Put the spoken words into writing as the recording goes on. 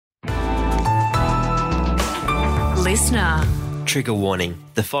listener. Trigger warning.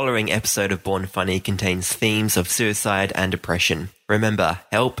 The following episode of Born Funny contains themes of suicide and depression. Remember,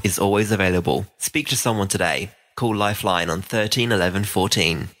 help is always available. Speak to someone today. Call Lifeline on 13 11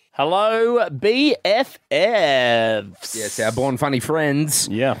 14. Hello, BFFs. Yes, our Born Funny friends.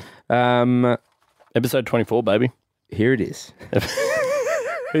 Yeah. Episode 24, baby. Here it is.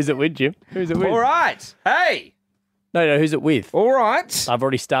 Who's it with, Jim? Who's it with? All right. Hey. No, who's it with? All right. I've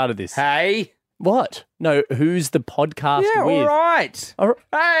already started this. Hey. What? No, who's the podcast Yeah, with? all right.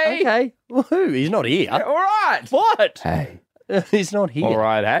 Hey. Okay. Well, who? He's not here. Yeah, all right. What? Hey. He's not here. All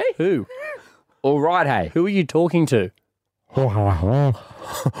right, hey. Who? All right, hey. Who are you talking to? Alrighty.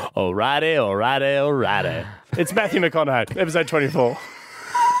 It's Matthew McConaughey, episode 24.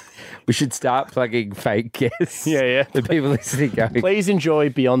 We should start plugging fake guests. Yeah. The people listening going. Please enjoy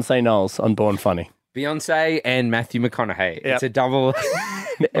Beyonce Knowles on Born Funny. Beyonce and Matthew McConaughey. Yep. It's a double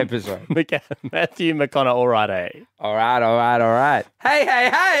episode. Matthew McConaughey, alrighty. All right.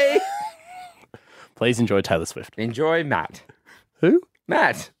 Hey. Please enjoy Taylor Swift. Enjoy Matt. Who?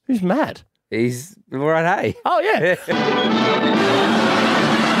 Matt. Who's Matt? He's all right, hey. Oh, yeah.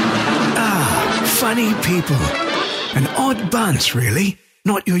 Funny people. An odd bunch, really.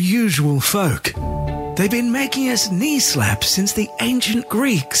 Not your usual folk. They've been making us knee slaps since the ancient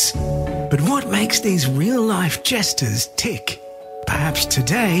Greeks. But what makes these real-life jesters tick? Perhaps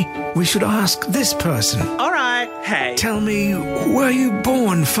today we should ask this person. All right, hey. Tell me, were you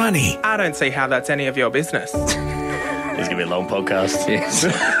born funny? I don't see how that's any of your business. It's going to be a long podcast. Yes.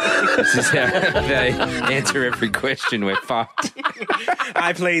 This is how they answer every question. We're fucked.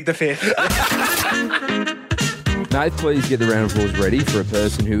 I plead the fifth. Nath, please get the round of applause ready for a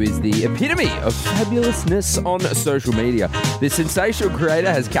person who is the epitome of fabulousness on social media. This sensational creator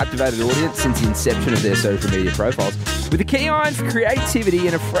has captivated an audience since the inception of their social media profiles. With a keen eye for creativity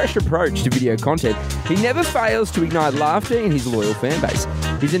and a fresh approach to video content, he never fails to ignite laughter in his loyal fan base.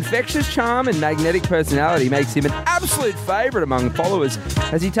 His infectious charm and magnetic personality makes him an absolute favourite among followers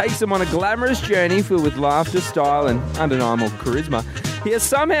as he takes them on a glamorous journey filled with laughter, style and undeniable charisma. He has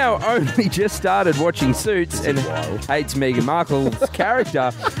somehow only just started watching Suits and hates Meghan Markle's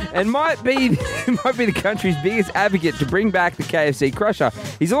character and might be the country's biggest advocate to bring back the KFC crusher.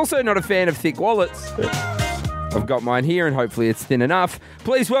 He's also not a fan of thick wallets. I've got mine here and hopefully it's thin enough.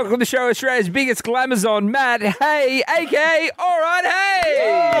 Please welcome to the show Australia's biggest glamazon, Matt Hey, a.k.a. Alright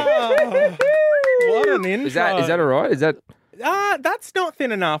Hey! What an intro. Is that all right? Is that... That's not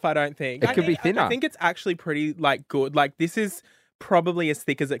thin enough, I don't think. It could be thinner. I think it's actually pretty, good. This is probably as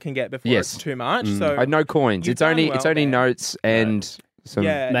thick as it can get before it's too much. So no coins. You've It's only done well there. notes and some...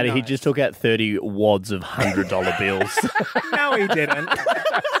 Yeah, Matty, he nice. just took out 30 wads of $100 bills. No, he didn't.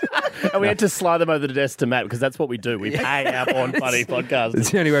 And we had to slide them over the desk to Matt because that's what we do. We pay our Born Funny podcast.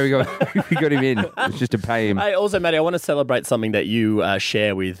 It's the only way we got him in. It's just to pay him. Hey, also, Matty, I want to celebrate something that you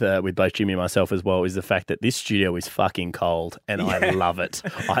share with both Jimmy and myself as well, is the fact that this studio is fucking cold, and I love it.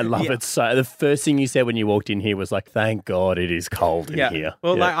 I love it so. The first thing you said when you walked in here was like, thank God it is cold in here.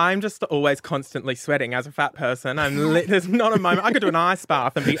 Well, I'm just always constantly sweating as a fat person. There's not a moment. I could do an ice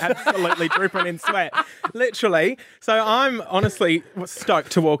bath and be absolutely dripping in sweat, literally. So I'm honestly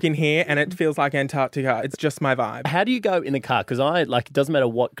stoked to walk in here, and it feels like Antarctica. It's just my vibe. How do you go in the car? Because it doesn't matter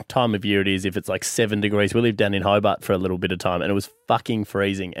what time of year it is, if it's like 7 degrees. We lived down in Hobart for a little bit of time and it was fucking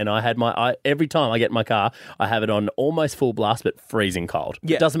freezing. And I had every time I get in my car, I have it on almost full blast, but freezing cold.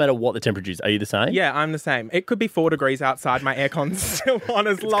 Yeah. It doesn't matter what the temperature is. Are you the same? Yeah, I'm the same. It could be 4 degrees outside. My aircon's still on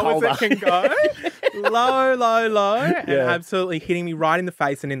as low as it can go. Low. And absolutely hitting me right in the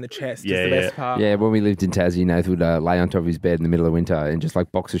face and in the chest is the best part. Yeah, when we lived in Tassie, Nath would lay on top of his bed in the middle of winter and just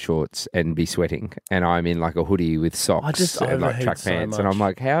boxer shorts and be sweating. And I'm in a hoodie with socks and track pants. And I'm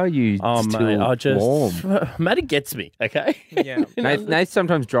like, how are you still warm? Matty gets me, okay? Yeah. Nath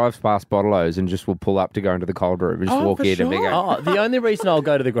sometimes drives past Bottle-O's and just will pull up to go into the cold room and just walk in and they go, The only reason I'll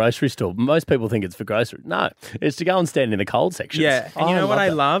go to the grocery store, most people think it's for grocery. No, it's to go and stand in the cold section. Yeah, and you know what I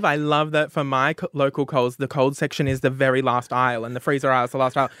love? I love that for my local Coles, the cold section is the very last aisle and the freezer aisle is the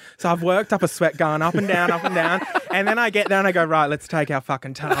last aisle. So I've worked up a sweat going up and down, and then I get there and I go, right, let's take our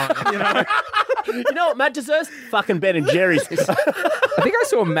fucking time, You know what Matt deserves? Fucking Ben and Jerry's. I think I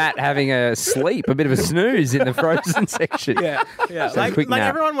saw Matt having a sleep, a bit of a snooze in the frozen section. Yeah. Like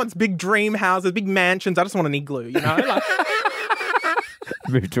Everyone wants big dream houses, big mansions. I just want an igloo,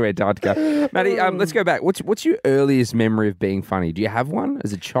 Move to Antarctica. Matty, let's go back. What's your earliest memory of being funny? Do you have one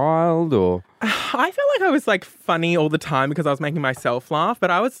as a child or? I felt like I was funny all the time because I was making myself laugh, but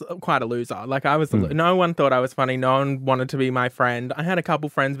I was quite a loser. No one thought I was funny. No one wanted to be my friend. I had a couple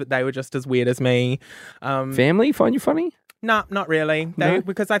friends, but they were just as weird as me. Family find you funny? No, not really.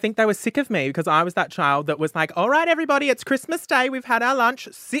 Because I think they were sick of me because I was that child that was like, all right, everybody, it's Christmas Day. We've had our lunch.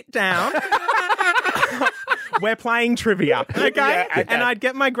 Sit down. We're playing trivia, okay? Yeah, okay? And I'd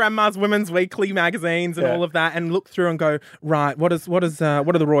get my grandma's Women's Weekly magazines and all of that and look through and go, right, what are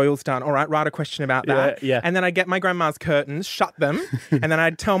the Royals done? All right, write a question about that. Yeah. And then I'd get my grandma's curtains, shut them, and then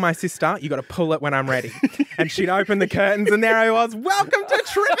I'd tell my sister, you got to pull it when I'm ready. And she'd open the curtains and there I was, welcome to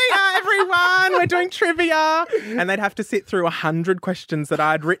trivia, everyone. We're doing trivia. And they'd have to sit through 100 questions that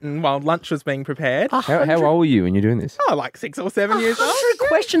I'd written while lunch was being prepared. How old were you when you're doing this? Oh, like 6 or 7 years old. 100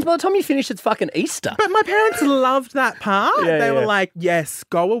 questions. By the time you finish, it's fucking Easter. But my parents loved that part. Yeah, they were yeah. like, yes,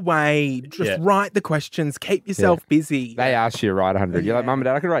 go away. Just write the questions. Keep yourself busy. They asked you to write 100. You're like, Mum and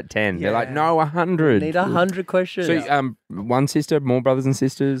Dad, I could write 10. They're like, no, 100. Need 100 questions. So, one sister, more brothers and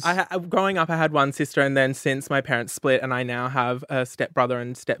sisters? Growing up, I had one sister, and then since my parents split, and I now have a stepbrother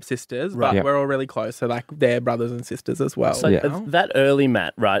and stepsisters, but we're all really close, so like they're brothers and sisters as well. So that early,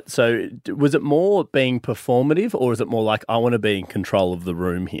 Matt, right? So was it more being performative, or is it more like I want to be in control of the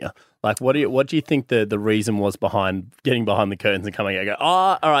room here? Like, what do you think the reason was behind getting behind the curtains and coming out and go,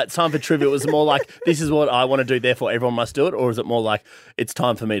 all right, it's time for trivia? Was it more like, this is what I want to do, therefore everyone must do it? Or is it more like, it's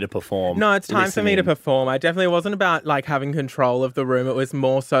time for me to perform? No, it's time for me to perform. I definitely wasn't about like having control of the room. It was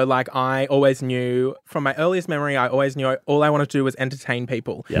more so like I always knew, from my earliest memory, I always knew all I wanted to do was entertain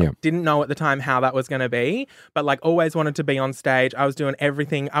people. Didn't know at the time how that was going to be, but like always wanted to be on stage. I was doing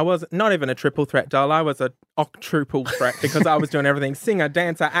everything. I was not even a triple threat doll. I was a octuple threat because I was doing everything. Singer,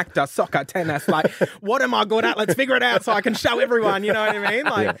 dancer, actor, soccer, tennis. Like, what am I good at? Let's figure it out so I can show everyone. You know what I mean?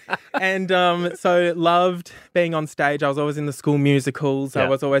 Like, and so loved being on stage. I was always in the school musicals. I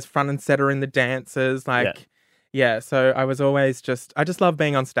was always front and center in the dances. Like, so I was always I just love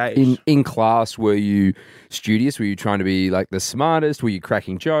being on stage. In class, were you studious? Were you trying to be like the smartest? Were you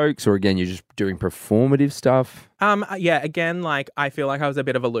cracking jokes? Or again, you're just doing performative stuff? Again, like I feel like I was a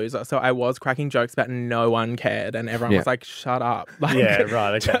bit of a loser. So I was cracking jokes, but no one cared. And everyone was like, shut up. Like,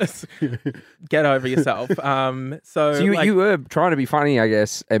 right, okay. Just get over yourself. So you were trying to be funny, I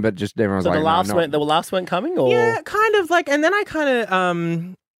guess, but just everyone's like, the laughs weren't coming? Or? Yeah, kind of like, and then I kind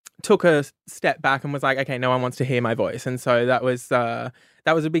of took a step back and was like, okay, no one wants to hear my voice. And so that was a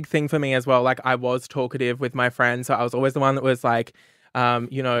big thing for me as well. Like I was talkative with my friends. So I was always the one that was like,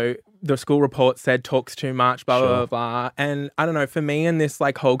 the school report said talks too much, blah, blah, blah. And I don't know, for me in this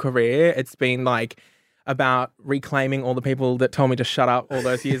like whole career, it's been like about reclaiming all the people that told me to shut up all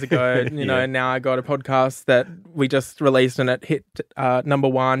those years ago. You know, and now I got a podcast that we just released and it hit number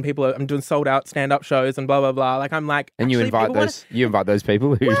one. I'm doing sold out stand-up shows and blah, blah, blah. Like I'm like, and you invite those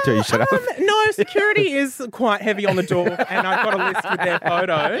people who tell you shut up? No, security is quite heavy on the door and I've got a list with their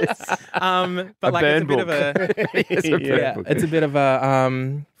photos. But like it's a bit of a it's a bit of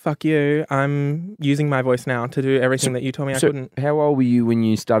a fuck you. I'm using my voice now to do everything that you told me I couldn't. How old were you when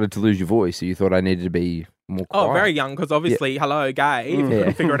you started to lose your voice? So you thought I needed to be more quiet? Oh, very young, because obviously, hello, gay. If you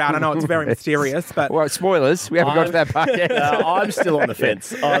couldn't figure it out. I know it's very mysterious, but... Well, spoilers. We haven't got to that part yet. I'm still on the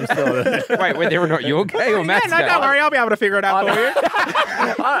fence. Wait, whether or not you're gay or Matt's gay? No, don't worry. I'll be able to figure it out for you.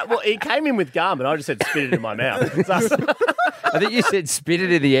 Well, he came in with gum, and I just said spit it in my mouth. I think you said spit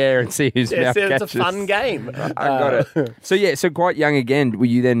it in the air and see whose mouth catches. It's a fun game. I got it. So quite young again. Were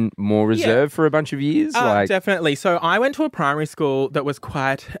you then more reserved for a bunch of years? Definitely. So I went to a primary school that was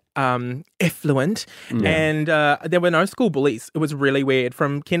quite effluent, and there were no school bullies. It was really weird.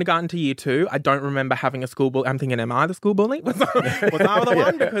 From kindergarten to year 2, I don't remember having a school bully. I'm thinking, am I the school bully? Was I the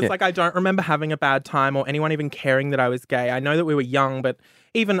one? Because I don't remember having a bad time or anyone even caring that I was gay. I know that we were young, but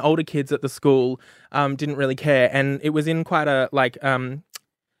even older kids at the school didn't really care. And it was in quite a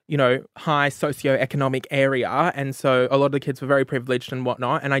high socioeconomic area. And so a lot of the kids were very privileged and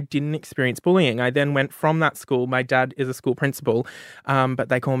whatnot. And I didn't experience bullying. I then went from that school. My dad is a school principal, but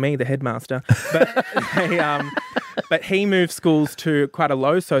they call me the headmaster. But he moved schools to quite a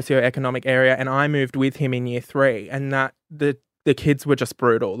low socioeconomic area. And I moved with him in year 3. And that the kids were just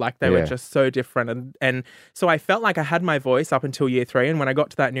brutal. Like they were just so different. And so I felt like I had my voice up until year 3. And when I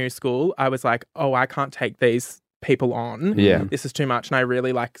got to that new school, I was like, oh, I can't take these people on. This is too much. And I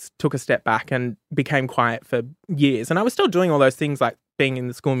really took a step back and became quiet for years. And I was still doing all those things like being in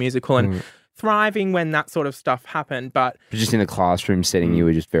the school musical and thriving when that sort of stuff happened. But just in the classroom setting, you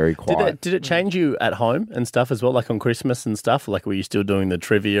were just very quiet. Did it change you at home and stuff as well, like on Christmas and stuff? Like were you still doing the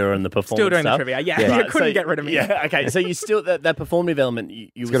trivia and the performance Still doing stuff? the trivia, yeah. You couldn't get rid of me. Yeah, okay. So you still, that performative element,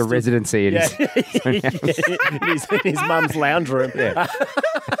 He's got a residency in his mum's lounge room. Yeah.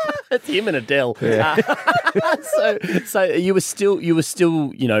 It's him and Adele. Yeah. So you were still,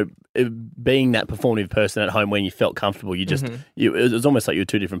 being that performative person at home when you felt comfortable, it was almost like you were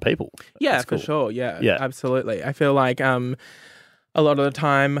two different people. Yeah, That's for cool. sure. Yeah, absolutely. I feel like a lot of the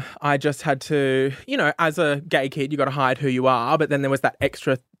time I just had to, as a gay kid, you got to hide who you are. But then there was that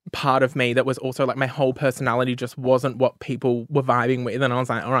extra part of me that was also like my whole personality just wasn't what people were vibing with. And I was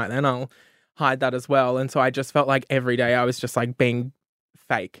like, all right, then I'll hide that as well. And so I just felt like every day I was just like being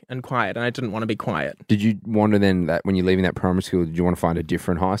fake and quiet, and I didn't want to be quiet. Did you wonder then that when you're leaving that primary school, did you want to find a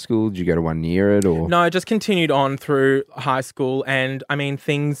different high school? Did you go to one near it, or? No, I just continued on through high school, and I mean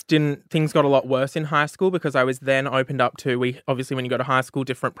things got a lot worse in high school because I was then opened up to obviously when you go to high school,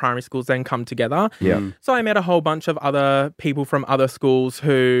 different primary schools then come together. Yeah. So I met a whole bunch of other people from other schools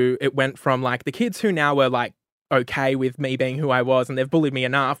who it went from like the kids who now were like okay with me being who I was and they've bullied me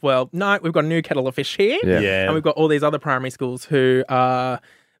enough. Well, no, we've got a new kettle of fish here. Yeah. And we've got all these other primary schools who are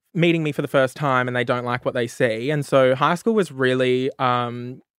meeting me for the first time and they don't like what they see. And so high school was really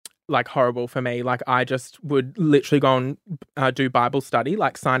like horrible for me. Like I just would literally go and do Bible study,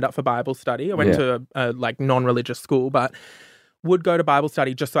 like signed up for Bible study. I went to a like non-religious school, but would go to Bible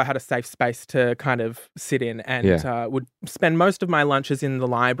study just so I had a safe space to kind of sit in, and would spend most of my lunches in the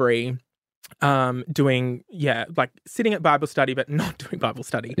library doing like sitting at Bible study but not doing Bible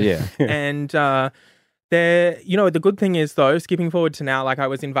study. And the good thing is though, skipping forward to now, like I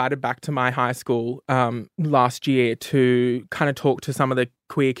was invited back to my high school last year to kind of talk to some of the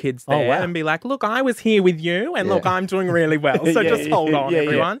queer kids there and be like, look, I was here with you and look, I'm doing really well. So just hold on,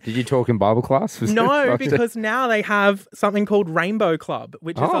 everyone. Did you talk in Bible class? No, because now they have something called Rainbow Club,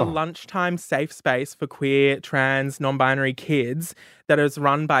 which is a lunchtime safe space for queer, trans, non-binary kids that is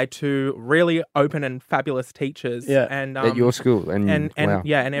run by two really open and fabulous teachers. Yeah. And at your school. And wow.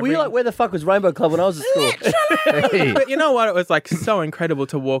 And were you like, where the fuck was Rainbow Club when I was at school? But you know what? It was like so incredible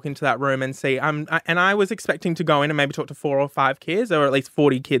to walk into that room and see. And I was expecting to go in and maybe talk to 4 or 5 kids, or at least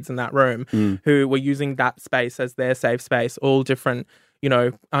 40 kids in that room who were using that space as their safe space, all different,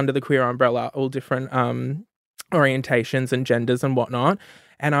 under the queer umbrella, all different orientations and genders and whatnot.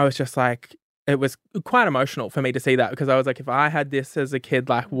 And I was just like, it was quite emotional for me to see that, because I was like, if I had this as a kid,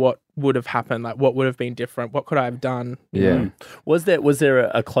 like what would have happened? Like what would have been different? What could I have done? Yeah. Was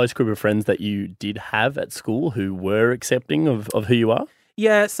there a close group of friends that you did have at school who were accepting of who you are?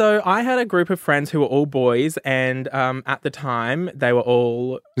 Yeah, so I had a group of friends who were all boys, and at the time they were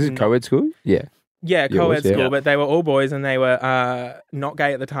all... Was it co-ed school? Yeah. Yeah, co-ed school, but they were all boys and they were not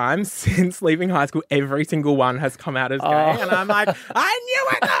gay at the time. Since leaving high school, every single one has come out as gay. And I'm like, I knew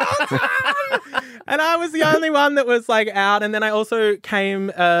it the whole time! And I was the only one that was like out. And then I also came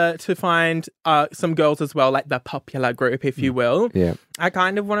to find some girls as well, like the popular group, if you will. Yeah. I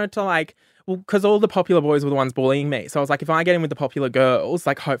kind of wanted to because all the popular boys were the ones bullying me. So I was like, if I get in with the popular girls,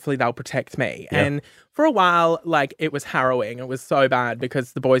 like hopefully they'll protect me. Yeah. And for a while, like it was harrowing. It was so bad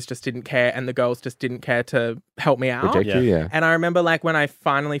because the boys just didn't care and the girls just didn't care to help me out. Protect you, yeah. And I remember like when I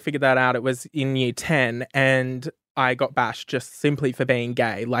finally figured that out, it was in year 10 and I got bashed just simply for being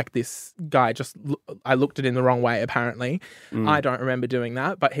gay. Like this guy I looked at it in the wrong way, apparently. I don't remember doing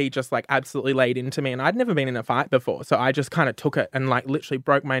that, but he just like absolutely laid into me and I'd never been in a fight before. So I just kind of took it and like literally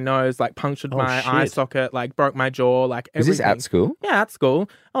broke my nose, like punctured my eye socket, like broke my jaw, like everything. Is this at school? Yeah, at school.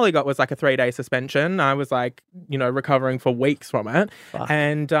 All he got was like a 3-day suspension. I was like, recovering for weeks from it. Fuck.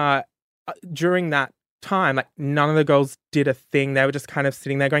 And during that time, like none of the girls did a thing. They were just kind of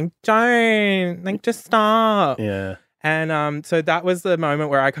sitting there going, don't, like just stop. Yeah. And so that was the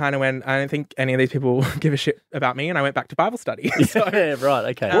moment where I kind of went, I don't think any of these people give a shit about me, and I went back to Bible study. So, yeah,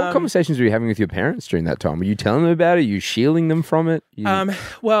 right, okay. What conversations were you having with your parents during that time? Were you telling them about it? Were you shielding them from it?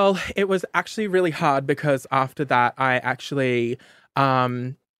 Well, it was actually really hard because after that I actually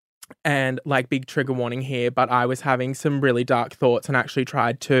and like big trigger warning here, but I was having some really dark thoughts and actually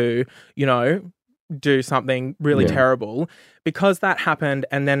tried to, do something really terrible. Because that happened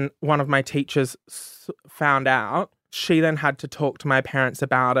and then one of my teachers found out, she then had to talk to my parents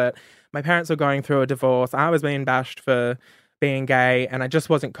about it. My parents were going through a divorce. I was being bashed for being gay and I just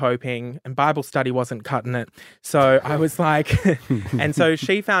wasn't coping and Bible study wasn't cutting it. So I was like, and so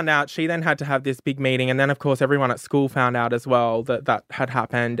she found out, she then had to have this big meeting. And then of course everyone at school found out as well that had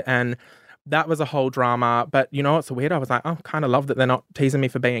happened. And that was a whole drama. But you know what's so weird? I was like, I kind of love that they're not teasing me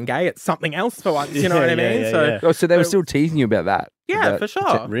for being gay. It's something else for once. You know what I mean? So they were still teasing you about that? Yeah, for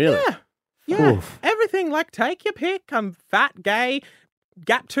sure. Really? Yeah. Oof. Everything, like, take your pick. I'm fat, gay,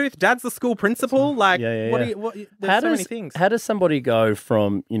 gap tooth, dad's the school principal. Like, there's so many things. How does somebody go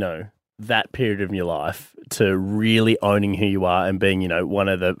from, that period of your life to really owning who you are and being, one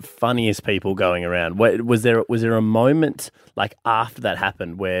of the funniest people going around? Was there a moment like after that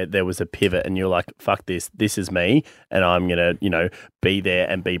happened where there was a pivot and you're like, fuck this is me and I'm going to, be there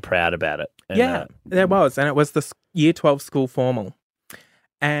and be proud about it? And, there was. And it was the year 12 school formal.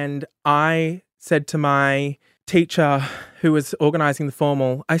 And I said to my teacher who was organising the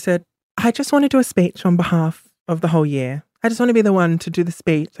formal, I said, I just want to do a speech on behalf of the whole year. I just want to be the one to do the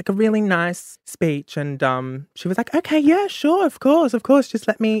speech, like a really nice speech. And she was like, okay, yeah, sure, of course. Just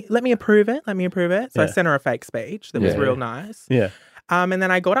let me approve it. So I sent her a fake speech that was real nice. Yeah. And then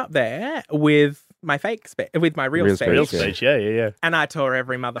I got up there with my with my real speech. Real speech, yeah. And I tore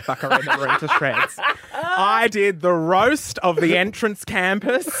every motherfucker in the room to shreds. I did the roast of the entrance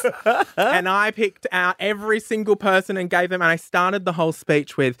campus and I picked out every single person and gave them, and I started the whole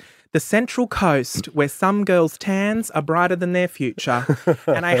speech with the Central Coast, where some girls' tans are brighter than their future.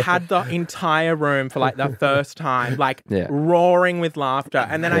 And I had the entire room for like the first time, roaring with laughter.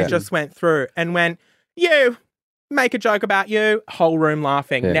 And then I just went through and went, you, make a joke about you, whole room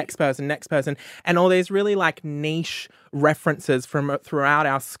laughing, next person. And all these really like niche references from throughout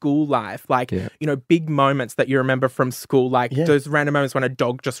our school life, like, big moments that you remember from school, like those random moments when a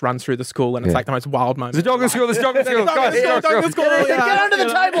dog just runs through the school and it's like the most wild moment. There's a dog in school, Get under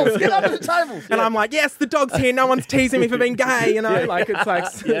the tables. And I'm like, yes, the dog's here. No one's teasing me for being gay, like it's like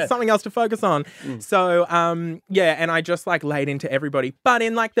something else to focus on. So, and I just like laid into everybody, but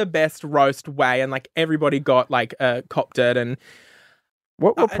in like the best roast way, and like everybody got like copped it. And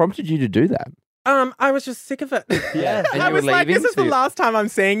what prompted you to do that? I was just sick of it. Yeah. I was like, this is the last time I'm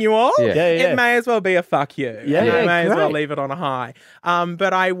seeing you all. Yeah. It may as well be a fuck you. Yeah, I may as well leave it on a high.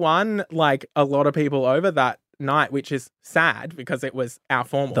 But I won like a lot of people over that night, which is sad because it was our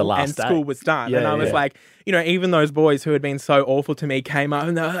formal the last and day. School was done. Yeah, and I was like, even those boys who had been so awful to me came up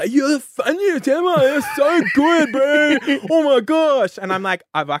and they're like, you're the funniest, Emma. You're so good, bro. Oh my gosh. And I'm like,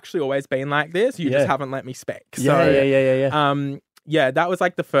 I've actually always been like this. You just haven't let me speak. So, that was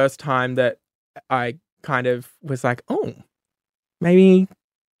like the first time that I kind of was like, oh, maybe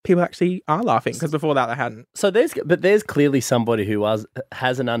people actually are laughing, because before that they hadn't. So there's clearly somebody who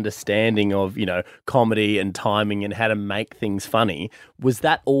has an understanding of, comedy and timing and how to make things funny. Was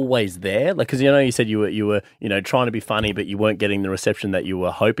that always there? Like, because you said you were trying to be funny, but you weren't getting the reception that you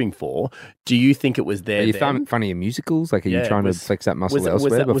were hoping for. Do you think it was there? Are you funny in musicals? Like, are you trying to flex that muscle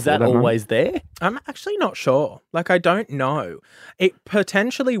elsewhere? Was that always there? I'm actually not sure. Like, I don't know. It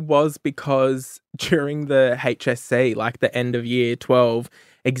potentially was because during the HSC, like the end of year 12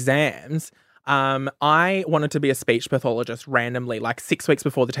 exams, I wanted to be a speech pathologist randomly, like 6 weeks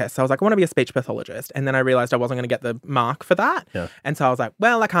before the test. So I was like, I want to be a speech pathologist. And then I realized I wasn't going to get the mark for that. Yeah. And so I was like,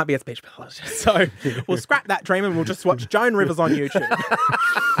 well, I can't be a speech pathologist. So we'll scrap that dream and we'll just watch Joan Rivers on YouTube.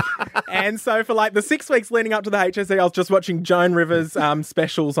 And so for like the 6 weeks leading up to the HSC, I was just watching Joan Rivers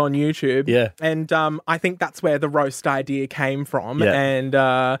specials on YouTube. Yeah. And I think that's where the roast idea came from. Yeah.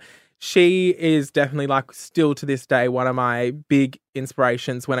 And she is definitely, like, still to this day, one of my big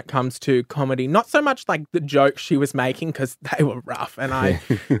inspirations when it comes to comedy. Not so much like the jokes she was making, because they were rough. And I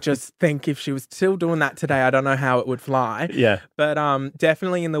just think if she was still doing that today, I don't know how it would fly. Yeah. But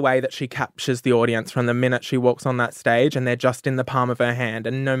definitely in the way that she captures the audience from the minute she walks on that stage, and they're just in the palm of her hand.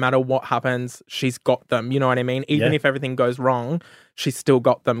 And no matter what happens, she's got them. You know what I mean? Even if everything goes wrong, she's still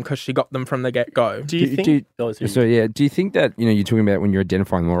got them because she got them from the get-go. Do you think... do you think that, you're talking about when you're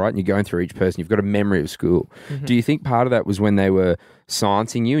identifying them, all right, and you're going through each person, you've got a memory of school. Mm-hmm. Do you think part of that was when they were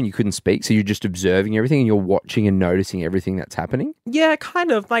sciencing you and you couldn't speak, so you're just observing everything and you're watching and noticing everything that's happening? Yeah,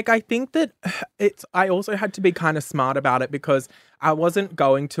 kind of. Like, I think that I also had to be kind of smart about it, because I wasn't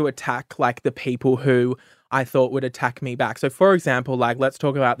going to attack, like, the people who I thought would attack me back. So, for example, like, let's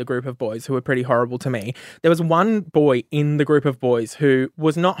talk about the group of boys who were pretty horrible to me. There was one boy in the group of boys who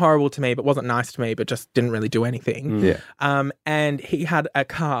was not horrible to me, but wasn't nice to me, but just didn't really do anything. Yeah. And he had a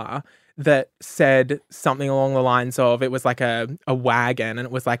car that said something along the lines of, it was like a wagon, and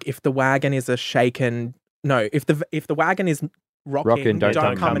it was like, if the wagon is if the wagon is rocking,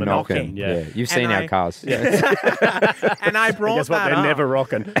 don't come and knocking. Yeah. You've seen our cars. Yeah. And I brought guess what? that They're up. never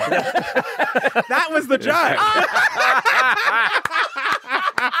rocking. That was the joke. That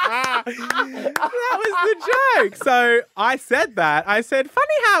was the joke. So I said that. I said,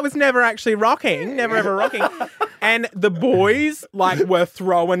 funny how it was never actually rocking, never ever rocking. And the boys, like, were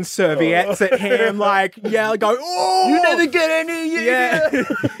throwing serviettes at him, like, go, oh! You never get any! Yeah.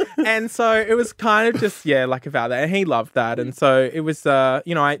 And so it was kind of just, like, about that. And he loved that. And so it was, there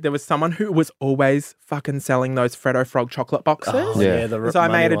was someone who was always fucking selling those Freddo Frog chocolate boxes. Oh, so I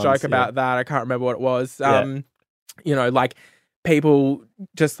made a joke about that. I can't remember what it was. Like, people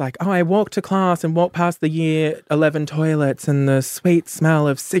just like, oh, I walked to class and walked past the year 11 toilets and the sweet smell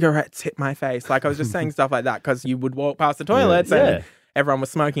of cigarettes hit my face. Like I was just saying stuff like that because you would walk past the toilets and everyone was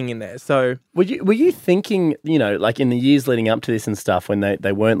smoking in there. So were you thinking, like in the years leading up to this and stuff, when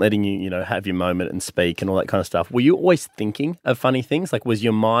they weren't letting you, have your moment and speak and all that kind of stuff, were you always thinking of funny things? Like was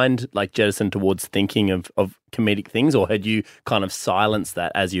your mind like jettisoned towards thinking of comedic things, or had you kind of silenced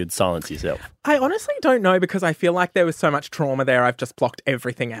that as you'd silence yourself? I honestly don't know, because I feel like there was so much trauma there, I've just blocked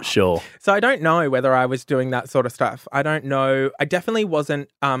everything out. Sure. So I don't know whether I was doing that sort of stuff. I don't know. I definitely wasn't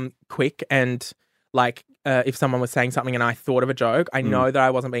quick and like if someone was saying something and I thought of a joke, I know that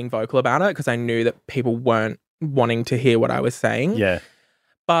I wasn't being vocal about it because I knew that people weren't wanting to hear what I was saying. Yeah.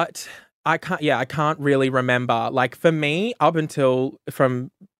 But I can't really remember. Like for me, up until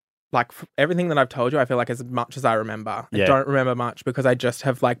everything that I've told you, I feel like as much as I remember. I don't remember much because I just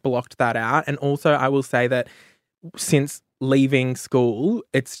have like blocked that out. And also I will say that since leaving school,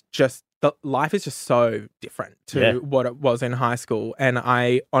 it's just life is just so different to what it was in high school. And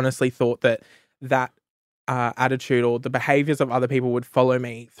I honestly thought that attitude or the behaviors of other people would follow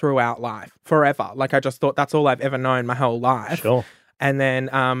me throughout life forever. Like I just thought that's all I've ever known my whole life. Sure. And then,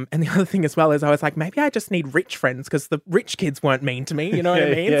 and the other thing as well is I was like, maybe I just need rich friends because the rich kids weren't mean to me. You know what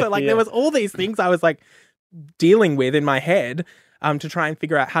I mean? So like there was all these things I was like dealing with in my head to try and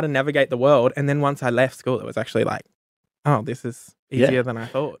figure out how to navigate the world. And then once I left school, it was actually like, oh, this is easier than I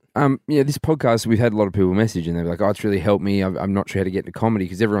thought. This podcast, we've had a lot of people message and they're like, oh, it's really helped me. I'm not sure how to get into comedy,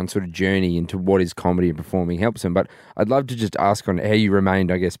 because everyone's sort of journey into what is comedy and performing helps them. But I'd love to just ask on how you remained,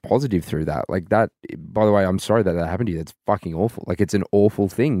 I guess, positive through that. Like that, by the way, I'm sorry that happened to you. That's fucking awful. Like it's an awful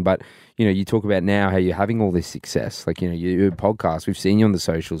thing. But, you talk about now how you're having all this success. Like, your podcast, we've seen you on the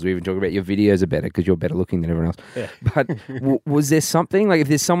socials. We even talk about your videos are better because you're better looking than everyone else. Yeah. But was there something, like if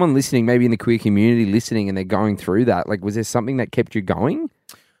there's someone listening, maybe in the queer community listening and they're going through that, like was there something that kept you going?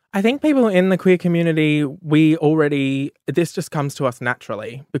 I think people in the queer community, this just comes to us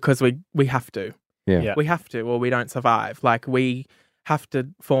naturally because we have to. Yeah. We have to, or we don't survive. Like we have to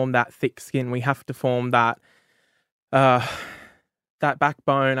form that thick skin. We have to form that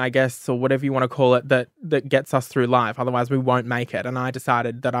backbone, I guess, or whatever you want to call it, that gets us through life. Otherwise, we won't make it. And I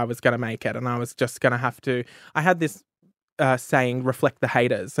decided that I was going to make it, and I was just going to have to. I had this saying, reflect the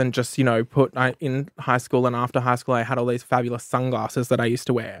haters, and just, in high school and after high school, I had all these fabulous sunglasses that I used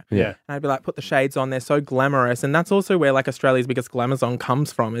to wear. Yeah. And I'd be like, put the shades on, they're so glamorous. And that's also where like Australia's biggest glamazon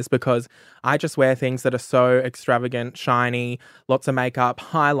comes from, is because I just wear things that are so extravagant, shiny, lots of makeup,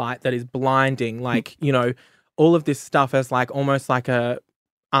 highlight that is blinding. Like, all of this stuff as like almost like a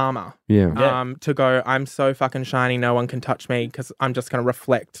armor. To go, I'm so fucking shiny, no one can touch me because I'm just going to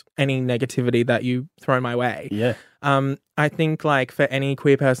reflect any negativity that you throw my way. Yeah. I think like for any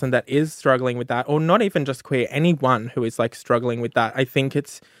queer person that is struggling with that, or not even just queer, anyone who is like struggling with that, I think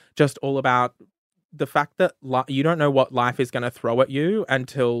it's just all about the fact that you don't know what life is going to throw at you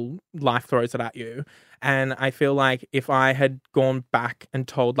until life throws it at you. And I feel like if I had gone back and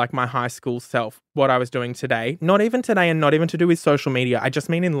told like my high school self what I was doing today, not even today and not even to do with social media, I just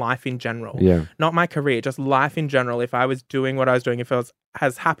mean in life in general, not my career, just life in general. If I was doing what I was doing, if I was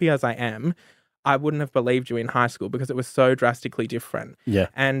as happy as I am, I wouldn't have believed you in high school because it was so drastically different. Yeah.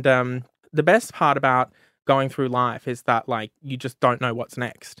 And the best part about going through life is that like you just don't know what's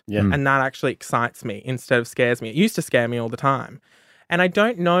next. Yeah. And that actually excites me instead of scares me. It used to scare me all the time. And I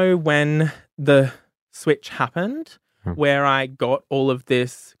don't know when the switch happened where I got all of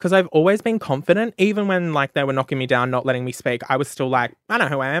this, because I've always been confident, even when like they were knocking me down, not letting me speak, I was still like, I know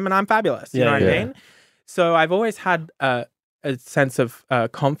who I am and I'm fabulous. You know what I mean? So I've always had a sense of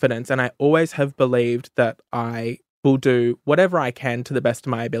confidence, and I always have believed that I will do whatever I can to the best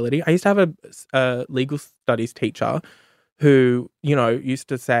of my ability. I used to have a legal studies teacher who, used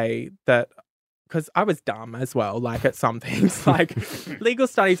to say that, because I was dumb as well, like at some things, like legal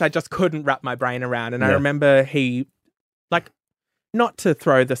studies, I just couldn't wrap my brain around. And I remember he, like, not to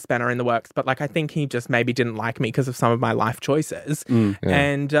throw the spanner in the works, but like I think he just maybe didn't like me because of some of my life choices.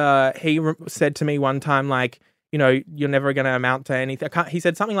 And he said to me one time, like, you're never going to amount to anything. He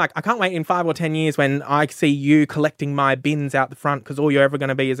said something like, I can't wait in 5 or 10 years when I see you collecting my bins out the front because all you're ever going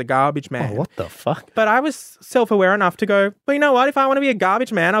to be is a garbage man. Oh, what the fuck? But I was self-aware enough to go, well, you know what? If I want to be a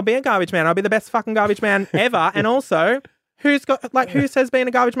garbage man, I'll be a garbage man. I'll be the best fucking garbage man ever. And also, who says being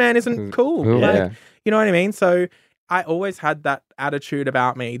a garbage man isn't cool? Like, you know what I mean? So I always had that attitude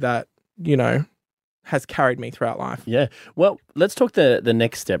about me that, has carried me throughout life. Yeah. Well, let's talk the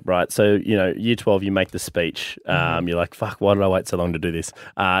next step, right? So, year 12, you make the speech. You're like, fuck, why did I wait so long to do this?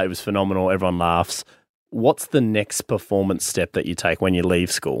 It was phenomenal. Everyone laughs. What's the next performance step that you take when you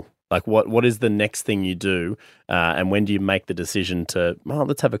leave school? Like, what is the next thing you do, and when do you make the decision to, well,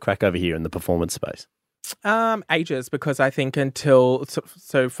 let's have a crack over here in the performance space? Ages, because I think until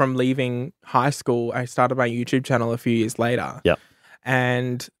so from leaving high school, I started my YouTube channel a few years later. Yep.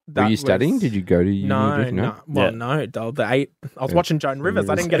 And that Were you studying? Did you go to uni? No. Well, no. I was watching Joan Rivers.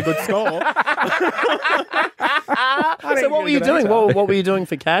 I didn't get a good score. So what were you doing? What were you doing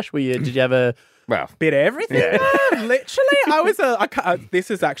for cash? Did you have a bit of everything? Man. Literally, I was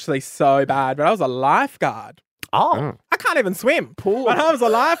this is actually so bad, but I was a lifeguard. Oh. I can't even swim. But I was a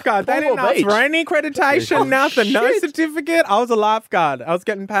lifeguard. They didn't ask for any accreditation, nothing, no certificate. I was a lifeguard. I was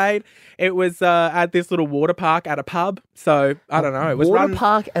getting paid. It was at this little water park at a pub. So, I don't know. It was water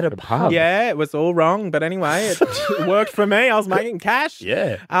park at a pub? Yeah, it was all wrong. But anyway, it worked for me. I was making cash.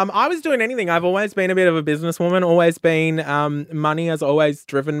 Yeah. I was doing anything. I've always been a bit of a businesswoman, always been, money has always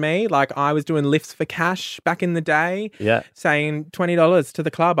driven me. Like, I was doing lifts for cash back in the day. Yeah. Saying $20 to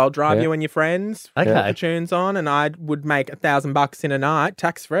the club. I'll drive you and your friends. Okay. Put the tunes on, and I would make $1,000 in a night,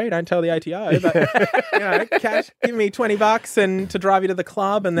 tax free. Don't tell the ATO, but cash. Give me $20 and to drive you to the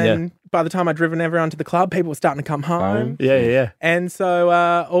club, and then by the time I'd driven everyone to the club, people were starting to come home. Yeah. And so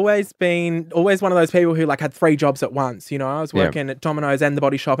always one of those people who like had 3 jobs at once. I was working at Domino's and the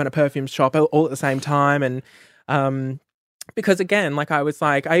Body Shop and a perfume shop all at the same time, and because again, like I was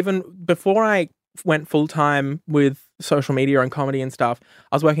like, before I went full time with social media and comedy and stuff,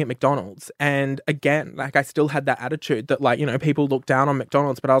 I was working at McDonald's, and again, like I still had that attitude that like, people look down on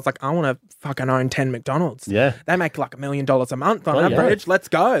McDonald's, but I was like, I want to fucking own 10 McDonald's. Yeah. They make like $1 million a month on average. Let's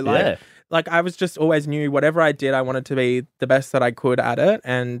go. Like I was just always knew whatever I did, I wanted to be the best that I could at it,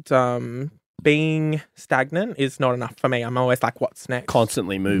 and being stagnant is not enough for me. I'm always like, what's next?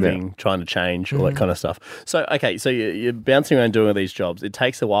 Constantly moving, trying to change, all that kind of stuff. So, okay, so you're bouncing around doing all these jobs. It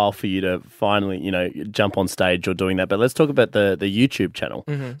takes a while for you to finally, jump on stage or doing that. But let's talk about the YouTube channel.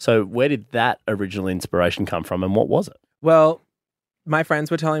 Mm-hmm. So where did that original inspiration come from, and what was it? Well, my friends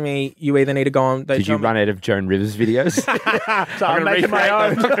were telling me you either need to go on... Did you run out of Joan Rivers videos? So I'm making my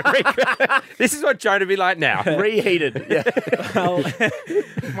own. This is what Joan would be like now. Reheated. Yeah. Well,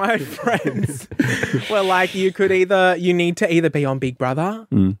 my friends were like, you need to either be on Big Brother,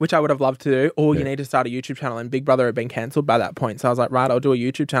 which I would have loved to do, or you need to start a YouTube channel. And Big Brother had been cancelled by that point. So I was like, right, I'll do a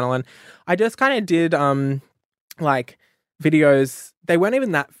YouTube channel. And I just kind of did like videos. They weren't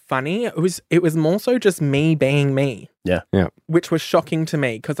even that funny. It was more so just me being me. Yeah. Which was shocking to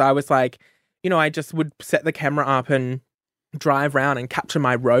me, because I was like, I just would set the camera up and drive around and capture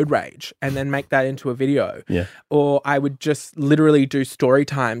my road rage and then make that into a video. Yeah. Or I would just literally do story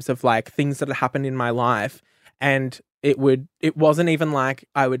times of like things that had happened in my life, and it wasn't even like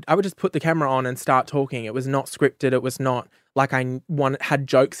I would just put the camera on and start talking. It was not scripted. It was not like had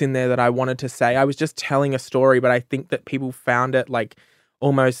jokes in there that I wanted to say. I was just telling a story, but I think that people found it like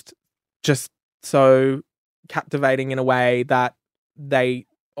almost just so captivating in a way that they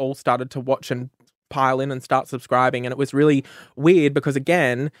all started to watch and pile in and start subscribing. And it was really weird because,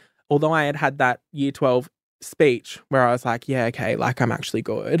 again, although I had that year 12 speech where I was like, yeah, okay, like I'm actually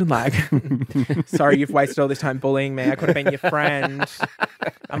good. Like, sorry, you've wasted all this time bullying me. I could have been your friend.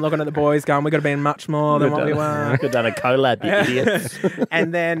 I'm looking at the boys going, we could have been much more than what we were. Could have done a collab, you idiots.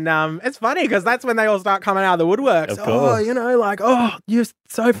 And then it's funny because that's when they all start coming out of the woodworks. Of course. You're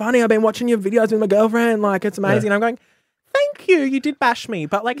so funny. I've been watching your videos with my girlfriend. Like, it's amazing. Yeah. I'm going, thank you. You did bash me,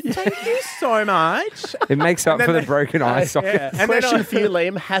 but like, thank you so much. It makes up for the broken eye socket. Yeah. And Question for you,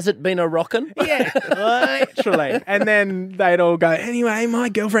 Liam. Has it been a rockin'? Yeah, literally. And then they'd all go, anyway, my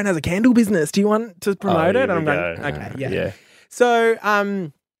girlfriend has a candle business. Do you want to promote it? And I'm going, okay, yeah.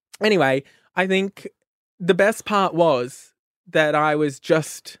 So, anyway, I think the best part was that I was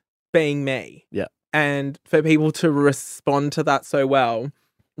just being me. Yeah. And for people to respond to that so well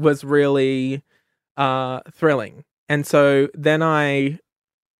was really thrilling. And so then I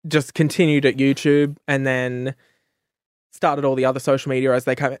just continued at YouTube and then started all the other social media as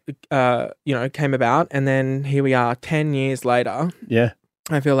they came about. And then here we are 10 years later. Yeah.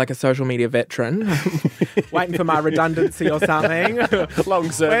 I feel like a social media veteran, waiting for my redundancy or something.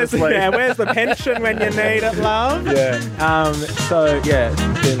 Long service leave. Where's the pension when you need it, love? Yeah. So, yeah,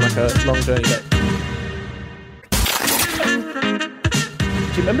 it's been like a long journey.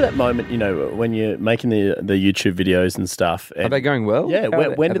 Do you remember that moment, when you're making the YouTube videos and stuff? And Are they going well? Yeah.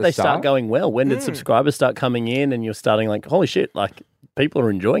 When did they start going well? When did subscribers start coming in and you're starting like, holy shit, like people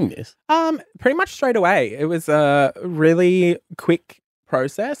are enjoying this? Pretty much straight away. It was a really quick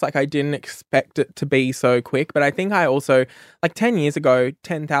process. Like I didn't expect it to be so quick, but I think I also, like 10 years ago,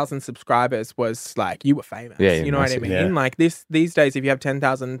 10,000 subscribers was like, you were famous. Yeah, you know massive, what I mean? yeah. Like these days, if you have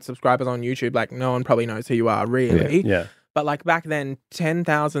 10,000 subscribers on YouTube, like no one probably knows who you are really. Yeah. But like back then,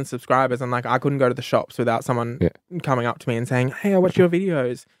 10,000 subscribers, and like I couldn't go to the shops without someone coming up to me and saying, "Hey, I watch your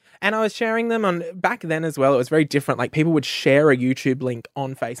videos." And I was sharing them on back then as well. It was very different. Like people would share a YouTube link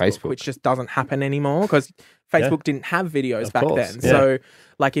on Facebook. Which just doesn't happen anymore because Facebook didn't have videos back then. Yeah. So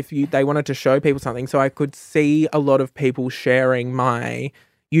like if they wanted to show people something, so I could see a lot of people sharing my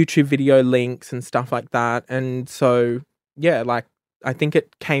YouTube video links and stuff like that. And so, yeah, like I think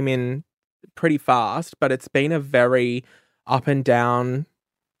it came in pretty fast, but it's been a very up and down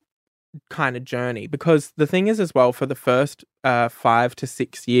kind of journey, because the thing is as well, for the first 5 to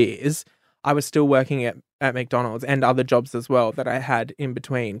 6 years, I was still working at McDonald's and other jobs as well that I had in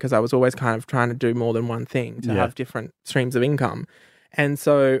between, because I was always kind of trying to do more than one thing to have different streams of income. And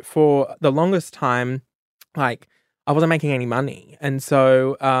so for the longest time, like I wasn't making any money. And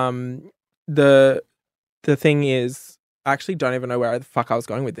so the thing is, I actually don't even know where the fuck I was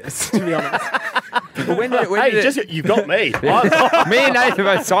going with this, to be honest. You've got me. Me and Nathan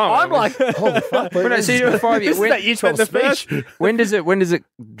both time. I'm like, holy fuck. So you do 5 years. This is that U12 speech. When does it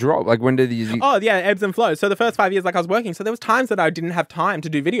drop? Like when did you? Oh yeah, ebbs and flows. So the first 5 years, like I was working, so there was times that I didn't have time to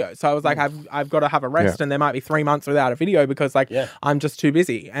do videos. So I was like, I've got to have a rest, and there might be 3 months without a video because like I'm just too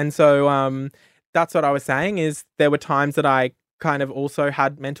busy. And so that's what I was saying, is there were times that I kind of also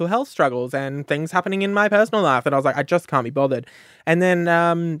had mental health struggles and things happening in my personal life that I was like, I just can't be bothered. And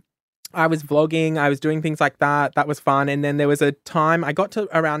then I was vlogging, I was doing things like that. That was fun. And then there was a time I got to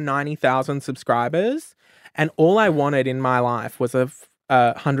around 90,000 subscribers, and all I wanted in my life was a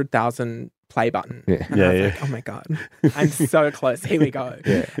 100,000 play button. And I was like, oh my God, I'm so close. Here we go.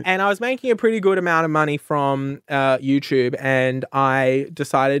 And I was making a pretty good amount of money from YouTube, and I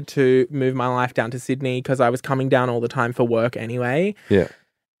decided to move my life down to Sydney because I was coming down all the time for work anyway.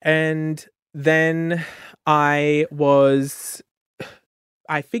 And then I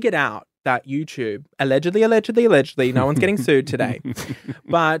figured out that YouTube, allegedly, no one's getting sued today,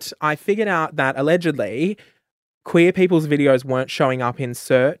 but I figured out that allegedly queer people's videos weren't showing up in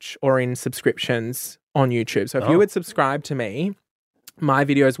search or in subscriptions on YouTube. So if you would subscribe to me, my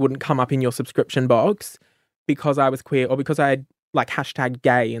videos wouldn't come up in your subscription box because I was queer, or because I had like hashtag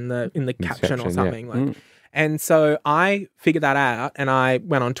gay in the caption or something. And so I figured that out, and I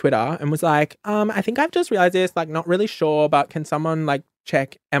went on Twitter and was like, I think I've just realized this, like not really sure, but can someone like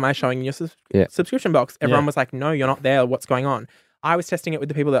check, am I showing your subscription box? Everyone was like, no, you're not there. What's going on? I was testing it with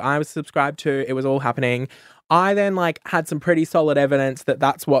the people that I was subscribed to. It was all happening. I then like had some pretty solid evidence that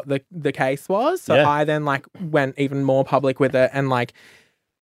that's what the case was. So I then like went even more public with it, and like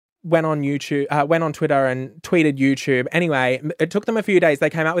went on YouTube, went on Twitter and tweeted YouTube. Anyway, it took them a few days. They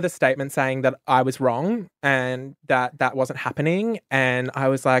came out with a statement saying that I was wrong and that wasn't happening. And I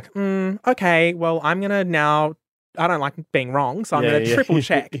was like, okay, well, I'm going to now, I don't like being wrong, so I'm going to triple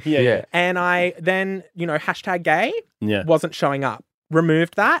check. And I then, hashtag gay wasn't showing up.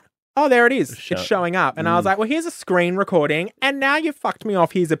 Removed that. Oh, there it is. It's showing up. And I was like, well, here's a screen recording, and now you've fucked me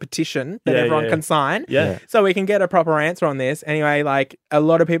off. Here's a petition that everyone can sign. So we can get a proper answer on this. Anyway, like a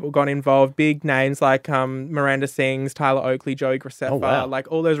lot of people got involved. Big names like Miranda Sings, Tyler Oakley, Joey Graceffa,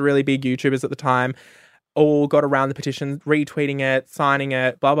 like all those really big YouTubers at the time all got around the petition, retweeting it, signing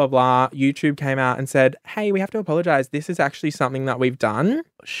it, blah, blah, blah. YouTube came out and said, hey, we have to apologize. This is actually something that we've done.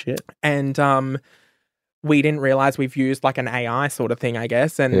 Oh, shit. And we didn't realize we've used like an AI sort of thing, I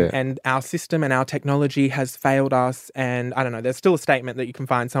guess. And our system and our technology has failed us. And I don't know, there's still a statement that you can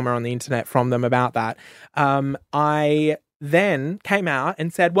find somewhere on the internet from them about that. I then came out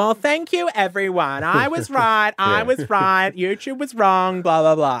and said, well, thank you, everyone. I was right. I was right. YouTube was wrong, blah,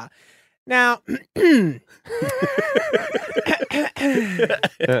 blah, blah. Now, bit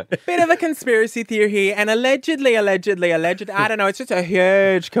of a conspiracy theory here, and allegedly, I don't know, it's just a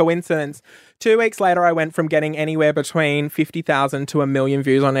huge coincidence. 2 weeks later, I went from getting anywhere between 50,000 to 1 million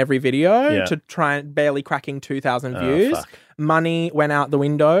views on every video to barely cracking 2,000 views. Fuck. Money went out the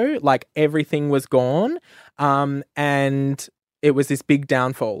window, like everything was gone, and it was this big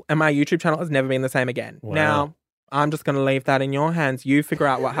downfall. And my YouTube channel has never been the same again. Wow. Now, I'm just going to leave that in your hands. You figure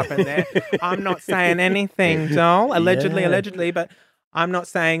out what happened there. I'm not saying anything, doll. Allegedly, but I'm not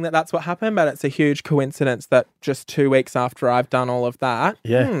saying that that's what happened, but it's a huge coincidence that just 2 weeks after I've done all of that,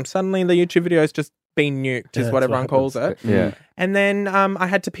 suddenly the YouTube video has just been nuked, is what everyone calls it. Yeah. And then I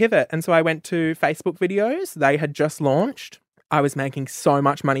had to pivot. And so I went to Facebook videos. They had just launched. I was making so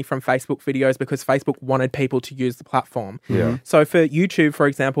much money from Facebook videos because Facebook wanted people to use the platform. Yeah. So for YouTube, for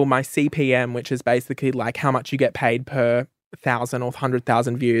example, my CPM, which is basically like how much you get paid per 1,000 or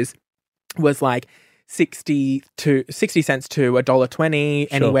 100,000 views, was like 60 cents to $1.20,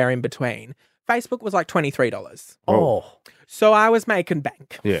 anywhere in between. Facebook was like $23. Oh. So I was making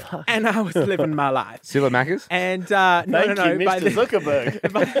bank. Yeah. And I was living my life. Still at Macca's? And Thank you, Mr.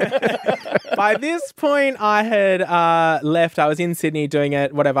 Zuckerberg. by this point, I had left. I was in Sydney doing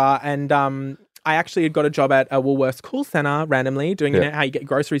it, whatever. And I actually had got a job at a Woolworths call centre randomly, doing you know how you get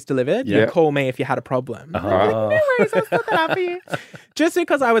groceries delivered. Yeah. You'd call me if you had a problem. Uh-huh. I was like, no worries, I'll sort that out for you. Just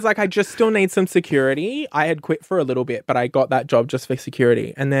because I was like, I just still need some security. I had quit for a little bit, but I got that job just for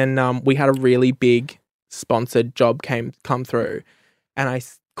security. And then we had a really big sponsored job come through, and I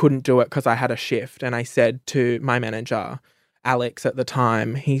couldn't do it because I had a shift. And I said to my manager, Alex, at the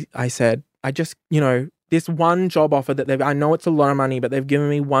time, I said, I just, this one job offer that I know it's a lot of money, but they've given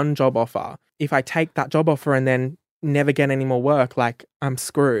me one job offer. If I take that job offer and then never get any more work, like I'm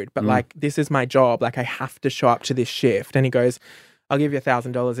screwed. But like, this is my job. Like I have to show up to this shift. And he goes, I'll give you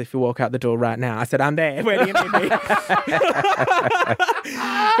 $1,000 if you walk out the door right now. I said, I'm there. Where do you need me? Because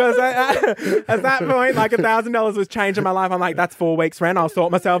at that point, like $1,000 was changing my life. I'm like, that's 4 weeks rent. I'll sort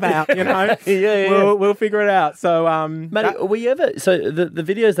myself out, We'll figure it out. So, Matty, were you ever, so the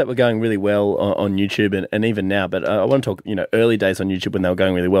videos that were going really well on YouTube and even now, but I want to talk, early days on YouTube when they were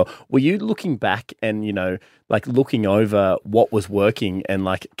going really well, were you looking back and, like looking over what was working and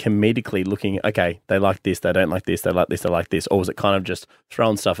like comedically looking, okay, they like this, they don't like this, they like this, they like this, or was it kind of just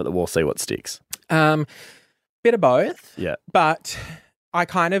throwing stuff at the wall, see what sticks? Bit of both. Yeah. But I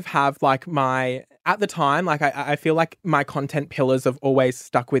kind of have like at the time, like I feel like my content pillars have always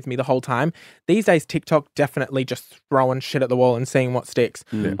stuck with me the whole time. These days, TikTok definitely just throwing shit at the wall and seeing what sticks.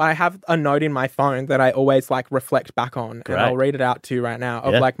 But I have a note in my phone that I always like reflect back on. Great. And I'll read it out to you right now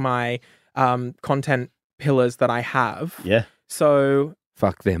of like my content pillars that I have. Yeah. So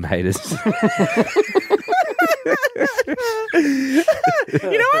Fuck them haters. I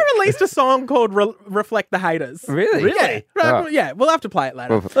released a song called Reflect the Haters. Really? Yeah. Oh. Yeah, we'll have to play it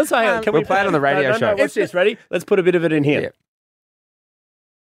later. Well, Let's hang on. Can we'll play it on the radio show. Watch this. Ready? Let's put a bit of it in here. Yeah.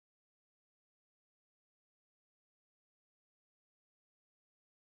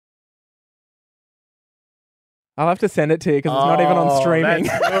 I'll have to send it to you because it's not even on streaming.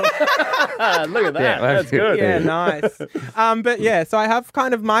 Look at that. Yeah, that's good. Yeah, nice. But yeah, so I have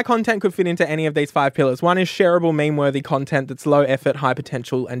kind of my content could fit into any of these 5 pillars. One is shareable, meme-worthy content that's low effort, high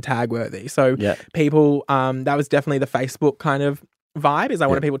potential, and tag-worthy. So people, that was definitely the Facebook kind of vibe, is I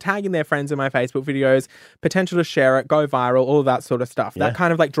wanted people tagging their friends in my Facebook videos, potential to share it, go viral, all of that sort of stuff. That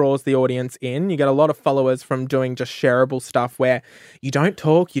kind of like draws the audience in. You get a lot of followers from doing just shareable stuff where you don't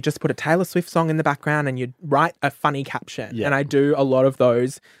talk, you just put a Taylor Swift song in the background and you write a funny caption. Yeah. And I do a lot of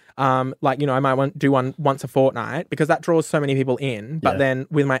those. I might do one once a fortnight because that draws so many people in. But then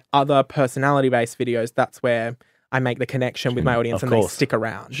with my other personality-based videos, that's where I make the connection with my audience and they stick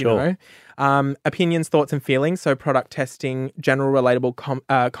around, opinions, thoughts and feelings. So product testing, general relatable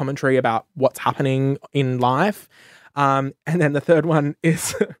commentary about what's happening in life. And then the third one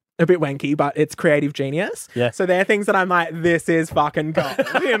is a bit wanky, but it's creative genius. Yeah. So they're things that I'm like, this is fucking gold,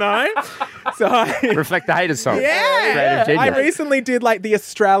 So Reflect the haters song. Yeah. I recently did like the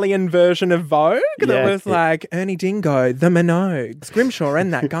Australian version of Vogue that was like Ernie Dingo, the Minogues, Grimshaw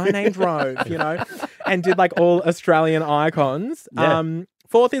and that guy named Rove, and did like all Australian icons. Yeah.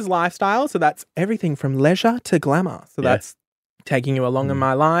 Fourth is lifestyle. So that's everything from leisure to glamour. So that's taking you along in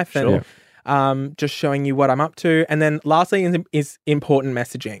my life and just showing you what I'm up to. And then lastly is important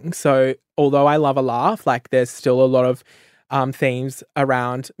messaging. So although I love a laugh, like there's still a lot of themes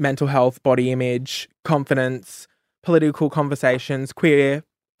around mental health, body image, confidence, political conversations, queer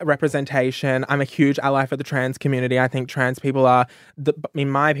representation. I'm a huge ally for the trans community. I think trans people are, in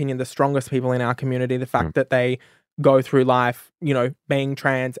my opinion, the strongest people in our community. The fact that they go through life, being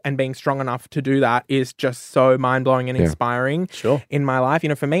trans and being strong enough to do that is just so mind-blowing and inspiring in my life.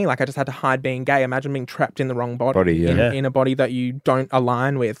 For me, like I just had to hide being gay. Imagine being trapped in the wrong body in a body that you don't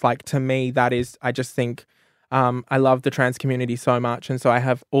align with. Like to me, that is, I just think I love the trans community so much. And so I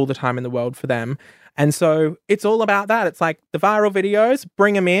have all the time in the world for them. And so it's all about that. It's like the viral videos,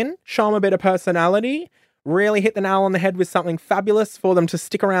 bring them in, show them a bit of personality, really hit the nail on the head with something fabulous for them to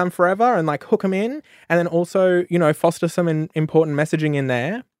stick around forever and like hook them in. And then also, foster some important messaging in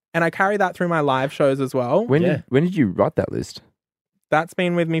there. And I carry that through my live shows as well. When did you write that list? That's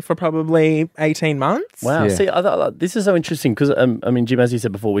been with me for probably 18 months. Wow. Yeah. See, this is so interesting because, Jim, as you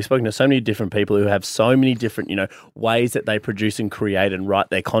said before, we've spoken to so many different people who have so many different, ways that they produce and create and write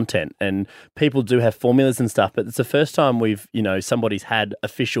their content. And people do have formulas and stuff, but it's the first time we've, somebody's had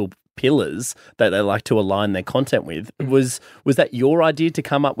official pillars that they like to align their content with. Was that your idea to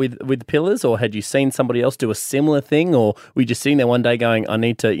come up with pillars, or had you seen somebody else do a similar thing, or were you just sitting there one day going, I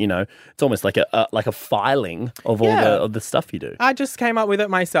need to, it's almost like a filing of all of the stuff you do? I just came up with it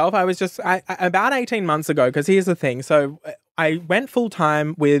myself. I was just about 18 months ago, because here's the thing. So I went full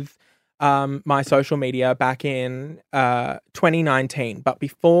time with my social media back in 2019. But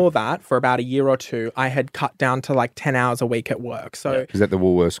before that, for about a year or two, I had cut down to like 10 hours a week at work. So Is that the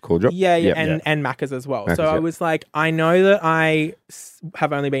Woolworths call job? Yeah, and Macca's as well. Macca's, so I was like, I know that I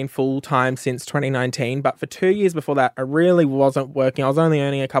have only been full-time since 2019, but for 2 years before that, I really wasn't working. I was only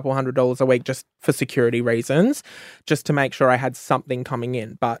earning a couple $100 a week just for security reasons, just to make sure I had something coming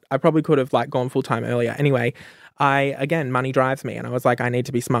in. But I probably could have like gone full-time earlier. Anyway, money drives me, and I was like, I need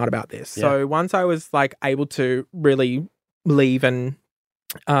to be smart about this. Yeah. So once I was like able to really leave and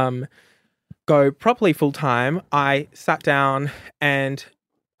go properly full time, I sat down and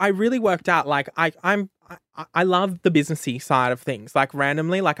I really worked out like I love the businessy side of things. Like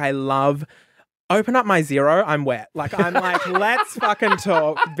randomly, like I love open up my Zero, I'm wet. Like I'm like, let's fucking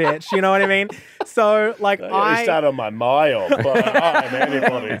talk, bitch. You know what I mean? So like I start on my mile, but I'm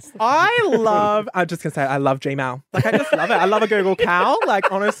anybody's. I'm just gonna say I love Gmail. Like I just love it. I love a Google Cal.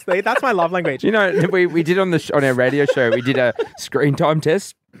 Like honestly, that's my love language. You know, we did on our radio show, we did a screen time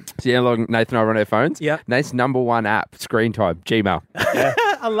test. So how long Nathan and I were on our phones? Yeah. Nate's number one app, screen time, Gmail. Yeah.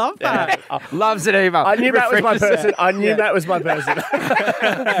 I love that. Loves an email. I knew that was my person. That was my person.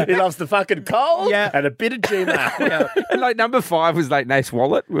 He loves the fucking cold and a bit of Gmail. Yeah. And like number 5 was like Nate's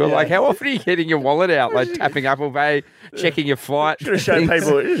wallet. We were like, how often are you getting your wallet out? Like tapping Apple Pay, checking your flight. Just show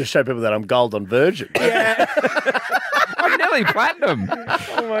people that I'm gold on Virgin. Yeah. I'm nearly platinum.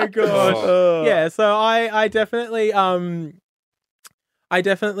 Oh my gosh. Yeah, so I definitely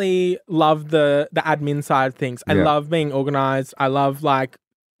love the admin side of things. I love being organized. I love like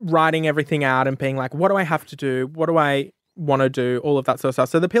writing everything out and being like, what do I have to do? What do I want to do? All of that sort of stuff.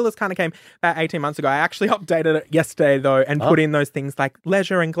 So the pillars kind of came about 18 months ago. I actually updated it yesterday though and put in those things like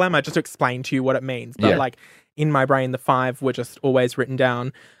leisure and glamour just to explain to you what it means. But like in my brain, the 5 were just always written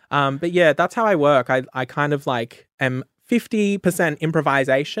down. But yeah, that's how I work. I kind of like am 50%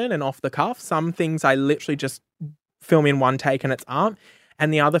 improvisation and off the cuff. Some things I literally just film in one take and it's up.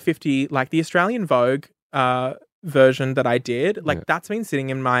 And the other 50, like the Australian Vogue version that I did, like that's been sitting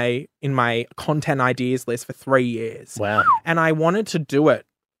in my content ideas list for 3 years. Wow. And I wanted to do it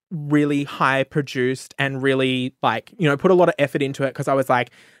really high produced and really like, put a lot of effort into it because I was like,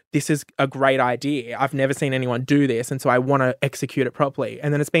 this is a great idea. I've never seen anyone do this. And so I want to execute it properly.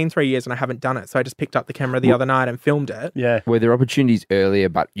 And then it's been 3 years and I haven't done it. So I just picked up the camera the other night and filmed it. Yeah. Were there opportunities earlier,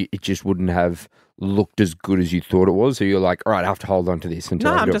 but it just wouldn't have looked as good as you thought it was? So you're like, all right, I have to hold on to this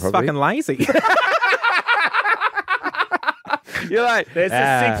until I I'm do just it properly? fucking lazy. You're like, there's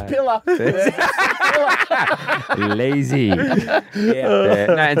a 6 pillar. Lazy. Yeah.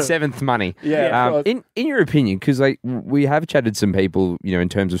 No, and 7th, money. Yeah. In your opinion, because like we have chatted some people, in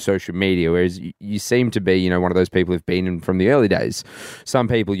terms of social media, whereas you seem to be, one of those people who've been in from the early days. Some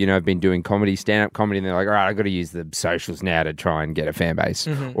people, have been doing comedy, stand-up comedy, and they're like, all right, I've got to use the socials now to try and get a fan base.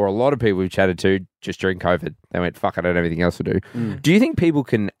 Mm-hmm. Or a lot of people we've chatted to just during COVID, they went, fuck, I don't have anything else to do. Mm. Do you think people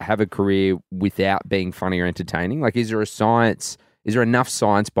can have a career without being funny or entertaining? Like, is there enough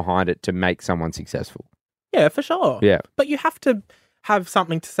science behind it to make someone successful? Yeah, for sure. Yeah. But you have to have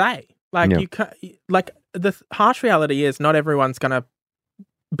something to say. Like you can, like the harsh reality is not everyone's going to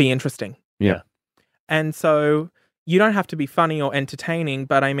be interesting. Yeah. And so you don't have to be funny or entertaining,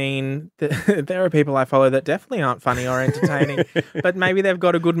 but I mean, there are people I follow that definitely aren't funny or entertaining, but maybe they've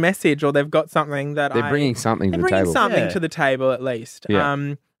got a good message or they've got something that they're bringing something to the table. Something to the table at least.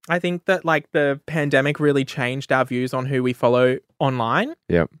 Yeah. I think that like the pandemic really changed our views on who we follow online.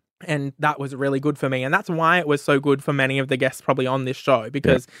 Yep. And that was really good for me. And that's why it was so good for many of the guests probably on this show,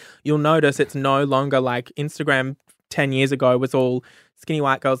 because you'll notice it's no longer like Instagram 10 years ago was all skinny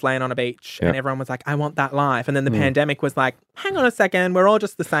white girls laying on a beach and everyone was like, I want that life. And then the pandemic was like, hang on a second, we're all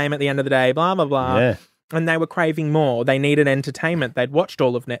just the same at the end of the day, blah, blah, blah. Yeah. And they were craving more. They needed entertainment. They'd watched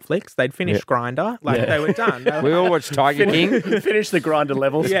all of Netflix. They'd finished Grindr. Like they were done. We all watched Tiger King. Finish the Grindr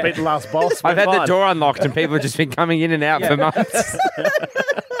levels. Beat the last boss. I've had the door unlocked and people have just been coming in and out for months.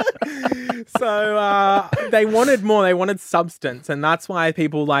 So they wanted more. They wanted substance. And that's why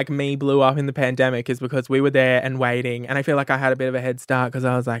people like me blew up in the pandemic, is because we were there and waiting. And I feel like I had a bit of a head start because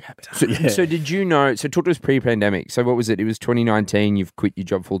I was like, So did you know, so talk to us pre-pandemic. So what was it? It was 2019. You've quit your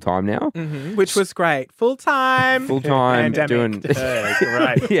job full-time now? which was great. Full-time. Full-time Pandemic. doing...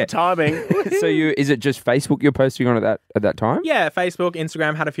 Great. Yeah. Timing. So is it just Facebook you're posting on at that time? Yeah, Facebook,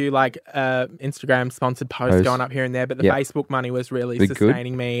 Instagram, had a few like Instagram sponsored posts going up here and there, but the Facebook money was really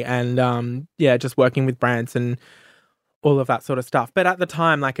sustaining me, and just working with brands and all of that sort of stuff. But at the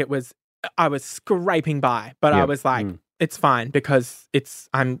time, like I was scraping by, but I was like, it's fine because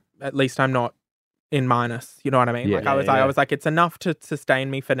I'm not in minus. You know what I mean? Yeah. I was like, it's enough to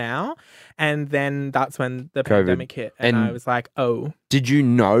sustain me for now. And then that's when the pandemic hit, and I was like, oh. Did you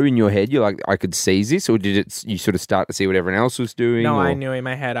know in your head, you're like, I could seize this, or you sort of start to see what everyone else was doing? No, or? I knew in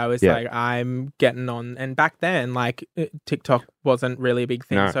my head, I was like, I'm getting on. And back then, like TikTok wasn't really a big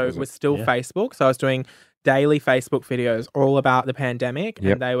thing. So it was still Facebook. So I was doing daily Facebook videos all about the pandemic,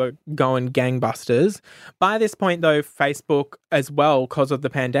 and they were going gangbusters. By this point, though, Facebook as well, because of the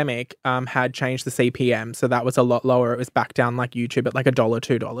pandemic, had changed the CPM. So that was a lot lower. It was back down like YouTube at like $1,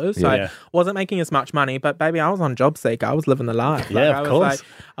 $2. So I wasn't making as much money, but baby, I was on JobSeeker. I was living the life. Of course.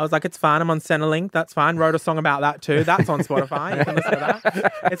 I was like, it's fine. I'm on Centrelink. That's fine. Wrote a song about that too. That's on Spotify. You can listen to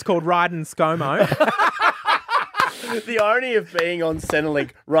that. It's called Ride and ScoMo. The irony of being on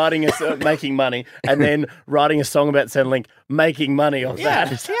Centrelink, making money, and then writing a song about Centrelink, making money off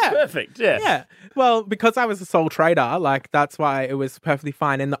that. It's perfect. Yeah. Well, because I was a sole trader, like that's why it was perfectly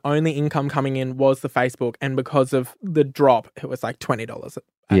fine. And the only income coming in was the Facebook. And because of the drop, it was like $20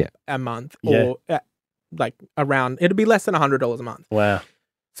 a month, or like around, it'd be less than $100 a month. Wow.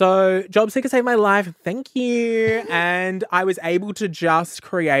 So JobSeeker saved my life. Thank you. And I was able to just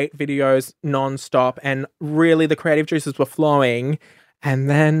create videos nonstop, and really the creative juices were flowing. And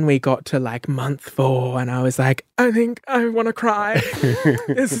then we got to like month 4, and I was like, I think I want to cry.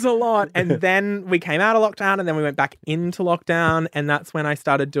 This is a lot. And then we came out of lockdown, and then we went back into lockdown. And that's when I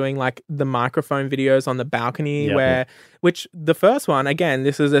started doing like the microphone videos on the balcony which the first one, again,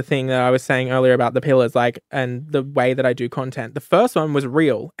 this is a thing that I was saying earlier about the pillars, like, and the way that I do content. The first one was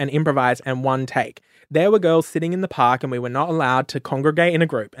real and improvised and one take. There were girls sitting in the park, and we were not allowed to congregate in a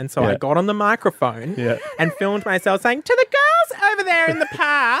group. And so I got on the microphone and filmed myself saying, to the girls over there in the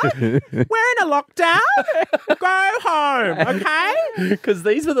park, we're in a lockdown. Go home, okay? Because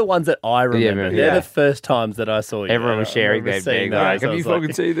these were the ones that I remember. They're the first times that I saw you. Everyone was sharing their bag. Like, have you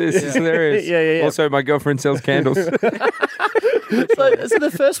fucking seen this? It's hilarious. Yeah. Also, my girlfriend sells candles. So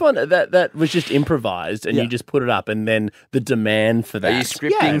the first one that was just improvised, and you just put it up, and then the demand for that. Are you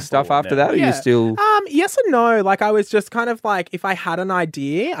scripting stuff after that? Or are you still? Yes and no. Like I was just kind of like, if I had an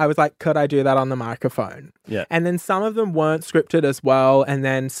idea, I was like, could I do that on the microphone? Yeah. And then some of them weren't scripted as well, and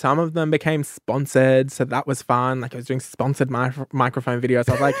then some of them became sponsored, so that was fun. Like I was doing sponsored microphone videos.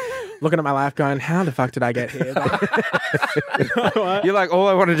 I was like looking at my life going, how the fuck did I get here? You're like, all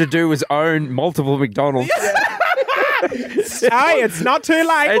I wanted to do was own multiple McDonald's. Hey, it's not too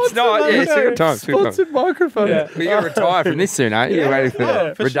late. It's not. Yeah, it's a good time. Sponsored microphone. Yeah. But you're going to retire from this soon, aren't you? You're waiting for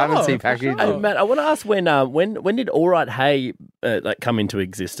the redundancy package. Hey, Matt, I want to ask when did All Right Hey come into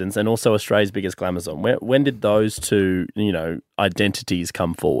existence, and also Australia's Biggest Glamazon? When did those two, identities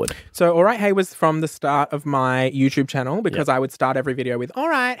come forward? So All Right Hey was from the start of my YouTube channel, because I would start every video with All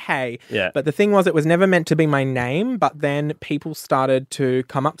Right Hey. Yeah. But the thing was, it was never meant to be my name, but then people started to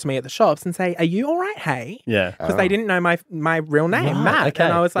come up to me at the shops and say, are you All Right Hey? Yeah. Because they didn't know my real name, Matt. Okay.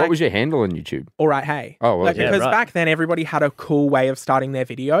 And I was like, what was your handle on YouTube? All Right Hey. Oh, well, because back then everybody had a cool way of starting their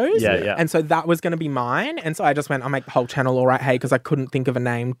videos. Yeah. And so that was going to be mine. And so I just went, I'll make the whole channel All Right Hey, because I couldn't think of a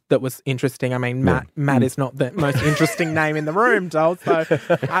name that was interesting. I mean, Matt is not the most interesting name in the room, Joel. So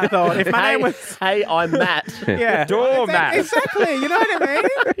I thought if my name was... Hey, I'm Matt. Yeah. Doormat. Exactly. You know what I mean?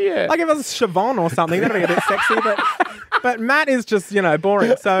 Yeah. Like if it was Siobhan or something, that'd be a bit sexy. But Matt is just,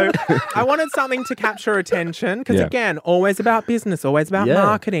 boring. So I wanted something to capture attention because, again, always about business, always about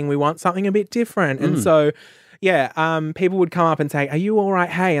marketing. We want something a bit different. And so, people would come up and say, are you All Right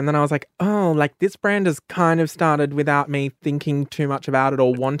Hey? And then I was like, oh, like this brand has kind of started without me thinking too much about it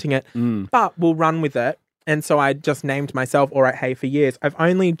or wanting it, but we'll run with it. And so I just named myself All Right Hey for years. I've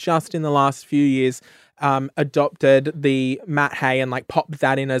only just in the last few years adopted the Matt Hey and like popped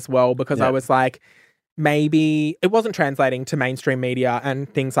that in as well, because I was like, maybe it wasn't translating to mainstream media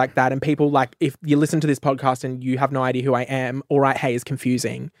and things like that. And people, like, if you listen to this podcast and you have no idea who I am, All Right Hey is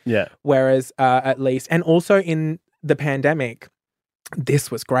confusing. Yeah. Whereas at least, and also in the pandemic, this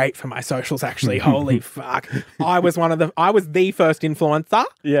was great for my socials, actually. Holy fuck. I was the first influencer,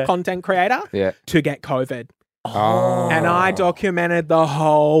 content creator to get COVID. And I documented the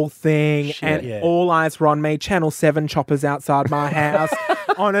whole thing, and all eyes were on me. Channel 7 choppers outside my house.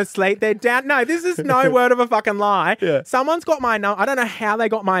 Honestly, they're down. No, this is no word of a fucking lie. Yeah. Someone's got my number. I don't know how they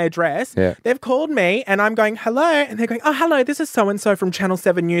got my address. Yeah. They've called me, and I'm going, hello. And they're going, oh, hello, this is so-and-so from Channel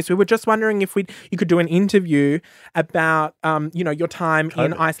 7 News. We were just wondering if you could do an interview about, your time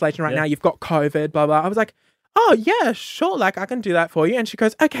in isolation right now. You've got COVID, blah, blah. I was like, oh, yeah, sure. Like, I can do that for you. And she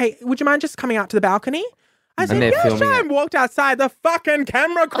goes, okay, would you mind just coming out to the balcony? I said, yeah, sure. And walked outside. The fucking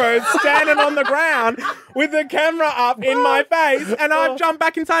camera crew's standing on the ground with the camera up in my face. And I've jumped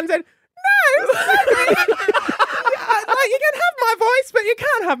back inside and said, no, you can have my voice, but you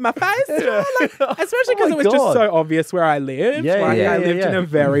can't have my face. Especially because it was just so obvious where I lived. I lived in a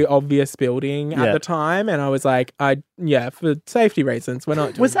very obvious building at the time. And I was like, for safety reasons, we're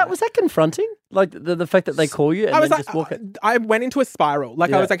not doing Was that confronting? Like the fact that they call you and I was then like, just walk it? I went into a spiral.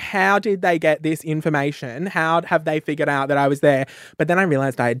 I was like, how did they get this information? How have they figured out that I was there? But then I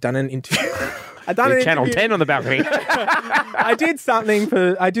realized I had done an interview. Channel 10 on the balcony. I did something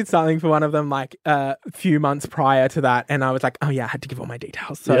for one of them like a few months prior to that, and I was like, oh yeah, I had to give all my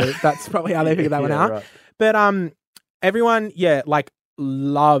details. So that's probably how they figured that one out. Right. But everyone,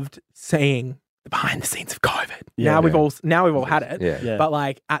 loved seeing the behind the scenes of COVID. Now we've all had it. Yeah. But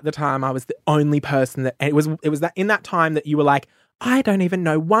like at the time, I was the only person that, and it was that in that time that you were like, I don't even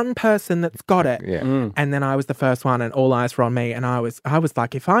know one person that's got it. Yeah. And then I was the first one, and all eyes were on me. And I was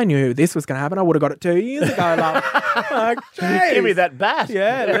like, if I knew this was going to happen, I would have got it 2 years ago. Like, give me that bat.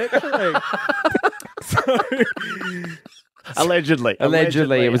 Yeah, literally.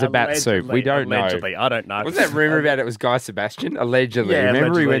 Allegedly, it was a bat soup. We don't know. Allegedly, I don't know. Was that rumor about it was Guy Sebastian? Allegedly. Yeah,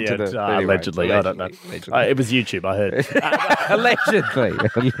 remember allegedly, we went to the... Anyway, allegedly, I don't know. It was YouTube, I heard. Allegedly.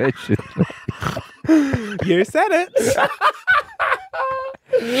 You said it.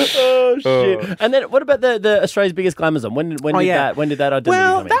 Oh shit! And then what about the Australia's Biggest Glamazon? When did that identity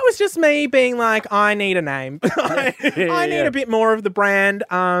come in? That was just me being like, I need a name. I need a bit more of the brand.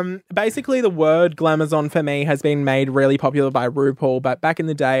 Basically, the word Glamazon for me has been made really popular by RuPaul. But back in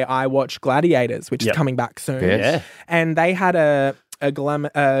the day, I watched Gladiators, which is coming back soon. Yes. And they had a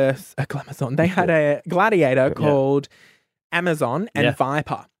Glamazon. They had a gladiator called Amazon and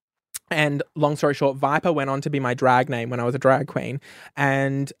Viper. And long story short, Viper went on to be my drag name when I was a drag queen.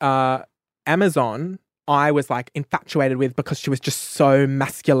 And Amazon, I was like infatuated with because she was just so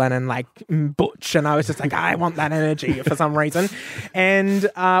masculine and like butch. And I was just like, I want that energy for some reason. And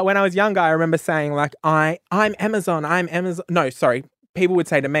when I was younger, I remember saying like, I'm Amazon. No, sorry. People would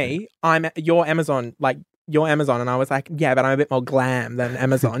say to me, you're Amazon. Like, you're Amazon. And I was like, yeah, but I'm a bit more glam than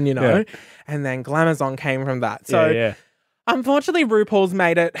Amazon, you know? And then Glamazon came from that. So unfortunately, RuPaul's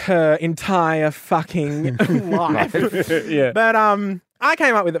made it her entire fucking life. But I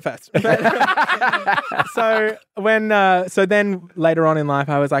came up with it first. So then later on in life,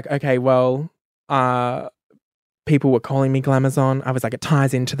 I was like, okay, well, people were calling me Glamazon. I was like, it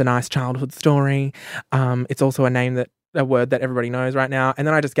ties into the nice childhood story. It's also a word that everybody knows right now. And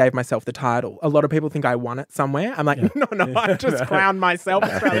then I just gave myself the title. A lot of people think I won it somewhere. I'm like, no, I just crowned myself.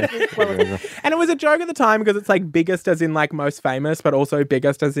 And it was a joke at the time because it's like biggest as in like most famous, but also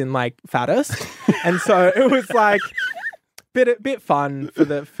biggest as in like fattest. And so it was like bit fun for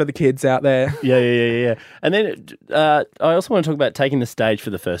the kids out there. Yeah. And then I also want to talk about taking the stage for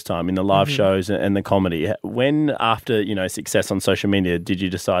the first time in the live shows and the comedy. When, after success on social media, did you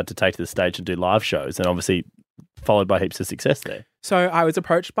decide to take to the stage and do live shows? And obviously followed by heaps of success there. So I was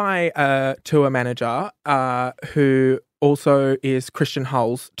approached by a tour manager who also is Christian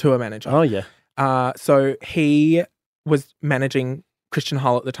Hull's tour manager. Oh, yeah. So he was managing Christian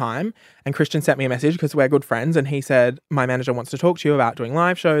Hull at the time, and Christian sent me a message because we're good friends, and he said, my manager wants to talk to you about doing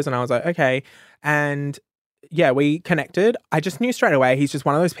live shows, and I was like, okay. And yeah, we connected. I just knew straight away he's just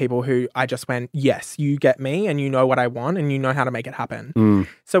one of those people who I just went, yes, you get me, and you know what I want, and you know how to make it happen.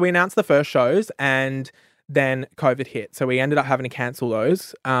 So we announced the first shows, and then COVID hit. So we ended up having to cancel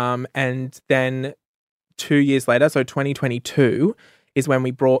those. And then 2 years later, so 2022, is when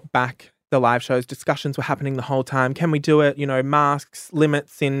we brought back the live shows. Discussions were happening the whole time. Can we do it? masks,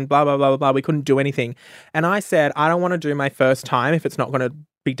 limits in blah, blah, blah, blah, blah. We couldn't do anything. And I said, I don't want to do my first time if it's not going to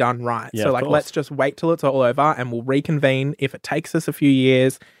be done right. Yeah, so let's just wait till it's all over and we'll reconvene. If it takes us a few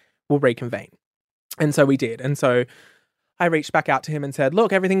years, we'll reconvene. And so we did. And so I reached back out to him and said,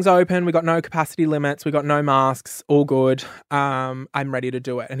 look, everything's open. We got no capacity limits. We got no masks. All good. I'm ready to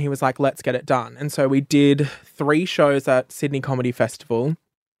do it. And he was like, let's get it done. And so we did 3 shows at Sydney Comedy Festival,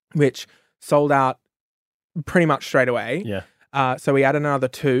 which sold out pretty much straight away. Yeah. So we added another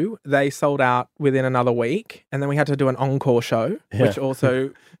 2. They sold out within another week. And then we had to do an encore show, which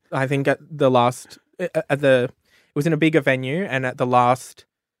also, I think at the last it was in a bigger venue, and at the last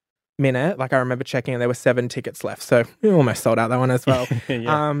minute, like I remember checking, and there were 7 tickets left, so we almost sold out that one as well.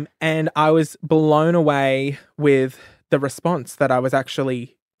 Yeah. And I was blown away with the response that I was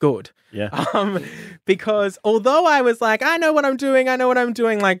actually good. Yeah. Because although I was like, I know what I'm doing,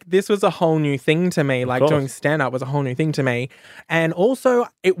 like this was a whole new thing to me. Like doing stand-up was a whole new thing to me. And also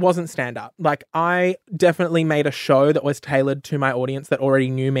it wasn't stand-up. Like I definitely made a show that was tailored to my audience that already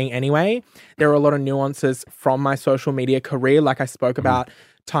knew me anyway. There were a lot of nuances from my social media career. Like I spoke about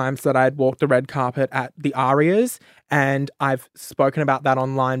times that I'd walked the red carpet at the Arias, and I've spoken about that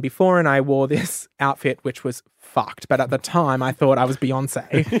online before, and I wore this outfit which was fucked, but at the time I thought I was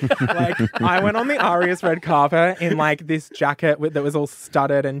Beyonce. Like I went on the Arias red carpet in like this jacket that was all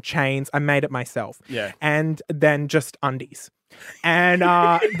studded and chains. I made it myself. Yeah. And then just undies. And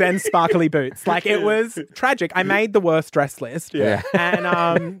then sparkly boots. Like it was tragic. I made the worst dress list. Yeah.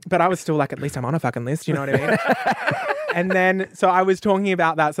 And but I was still like, at least I'm on a fucking list, you know what I mean? And then so I was talking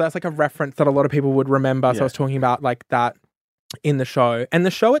about that. So that's like a reference that a lot of people would remember. So I was talking about like that in the show. And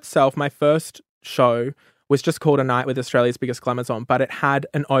the show itself, my first show was just called A Night with Australia's Biggest Glamours On, but it had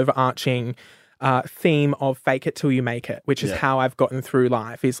an overarching theme of fake it till you make it, which is how I've gotten through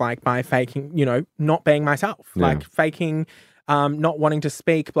life, is like by faking, you know, not being myself, like faking, not wanting to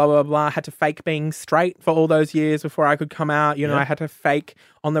speak, blah, blah, blah. I had to fake being straight for all those years before I could come out. You know, I had to fake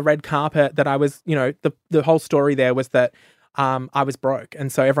on the red carpet that I was, you know, the whole story there was that I was broke. And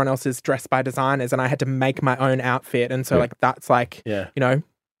so everyone else is dressed by designers and I had to make my own outfit. And so like, that's like, you know,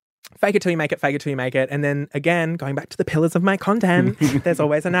 fake it till you make it, fake it till you make it. And then again, going back to the pillars of my content, there's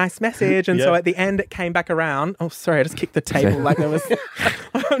always a nice message. And so at the end, it came back around. Oh, sorry, I just kicked the table like there was...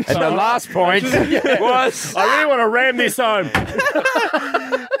 And the last point was... I really want to ram this home.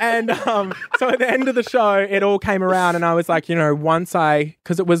 And so at the end of the show, it all came around and I was like, you know,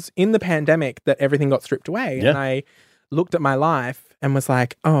 because it was in the pandemic that everything got stripped away. And I looked at my life and was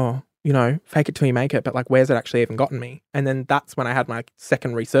like, oh, you know, fake it till you make it, but like, where's it actually even gotten me? And then that's when I had my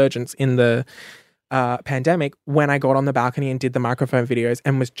second resurgence in the pandemic, when I got on the balcony and did the microphone videos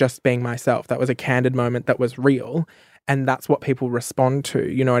and was just being myself. That was a candid moment that was real. And that's what people respond to,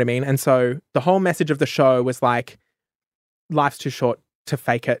 you know what I mean? And so the whole message of the show was like, life's too short to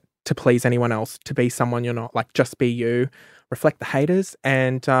fake it, to please anyone else, to be someone you're not. Like, just be you. Reflect the haters,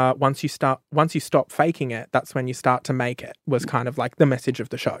 and once you stop faking it, that's when you start to make it, was kind of like the message of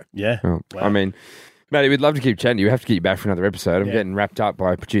the show. Yeah. Oh, wow. I mean, Matty, we'd love to keep chatting to you. We have to get you back for another episode. I'm getting wrapped up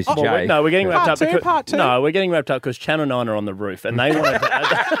by producer Jay. No, we're getting wrapped up because part two. No, we're getting wrapped up because Channel 9 are on the roof and they wanted to.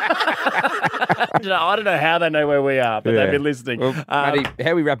 I don't know how they know where we are, but they've been listening. Well, Matty,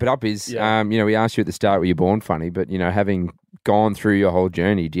 how we wrap it up is, you know, we asked you at the start, were you born funny? But, you know, having gone through your whole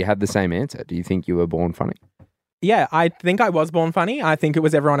journey, do you have the same answer? Do you think you were born funny? Yeah, I think I was born funny. I think it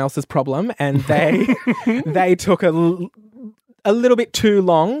was everyone else's problem, and they took a little bit too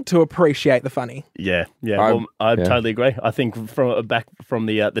long to appreciate the funny. Yeah. Well, I totally agree. I think from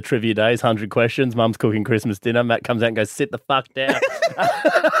the trivia days, 100 questions, Mum's cooking Christmas dinner, Matt comes out and goes, sit the fuck down.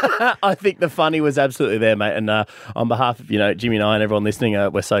 I think the funny was absolutely there, mate. And on behalf of, you know, Jimmy and I and everyone listening,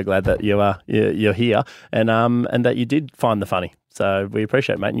 we're so glad that you're here and that you did find the funny. So we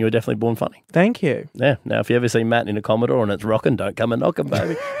appreciate it, mate, and you were definitely born funny. Thank you. Yeah. Now, if you ever see Matt in a Commodore and it's rocking, don't come and knock him,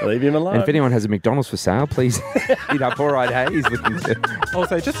 baby. Leave him alone. And if anyone has a McDonald's for sale, please hit up. All right, hey, he's looking to...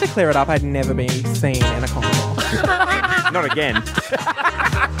 Also, just to clear it up, I'd never be seen in a Commodore. Not again.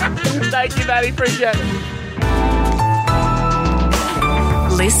 Thank you, Matty. Appreciate it.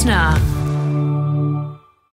 Listener.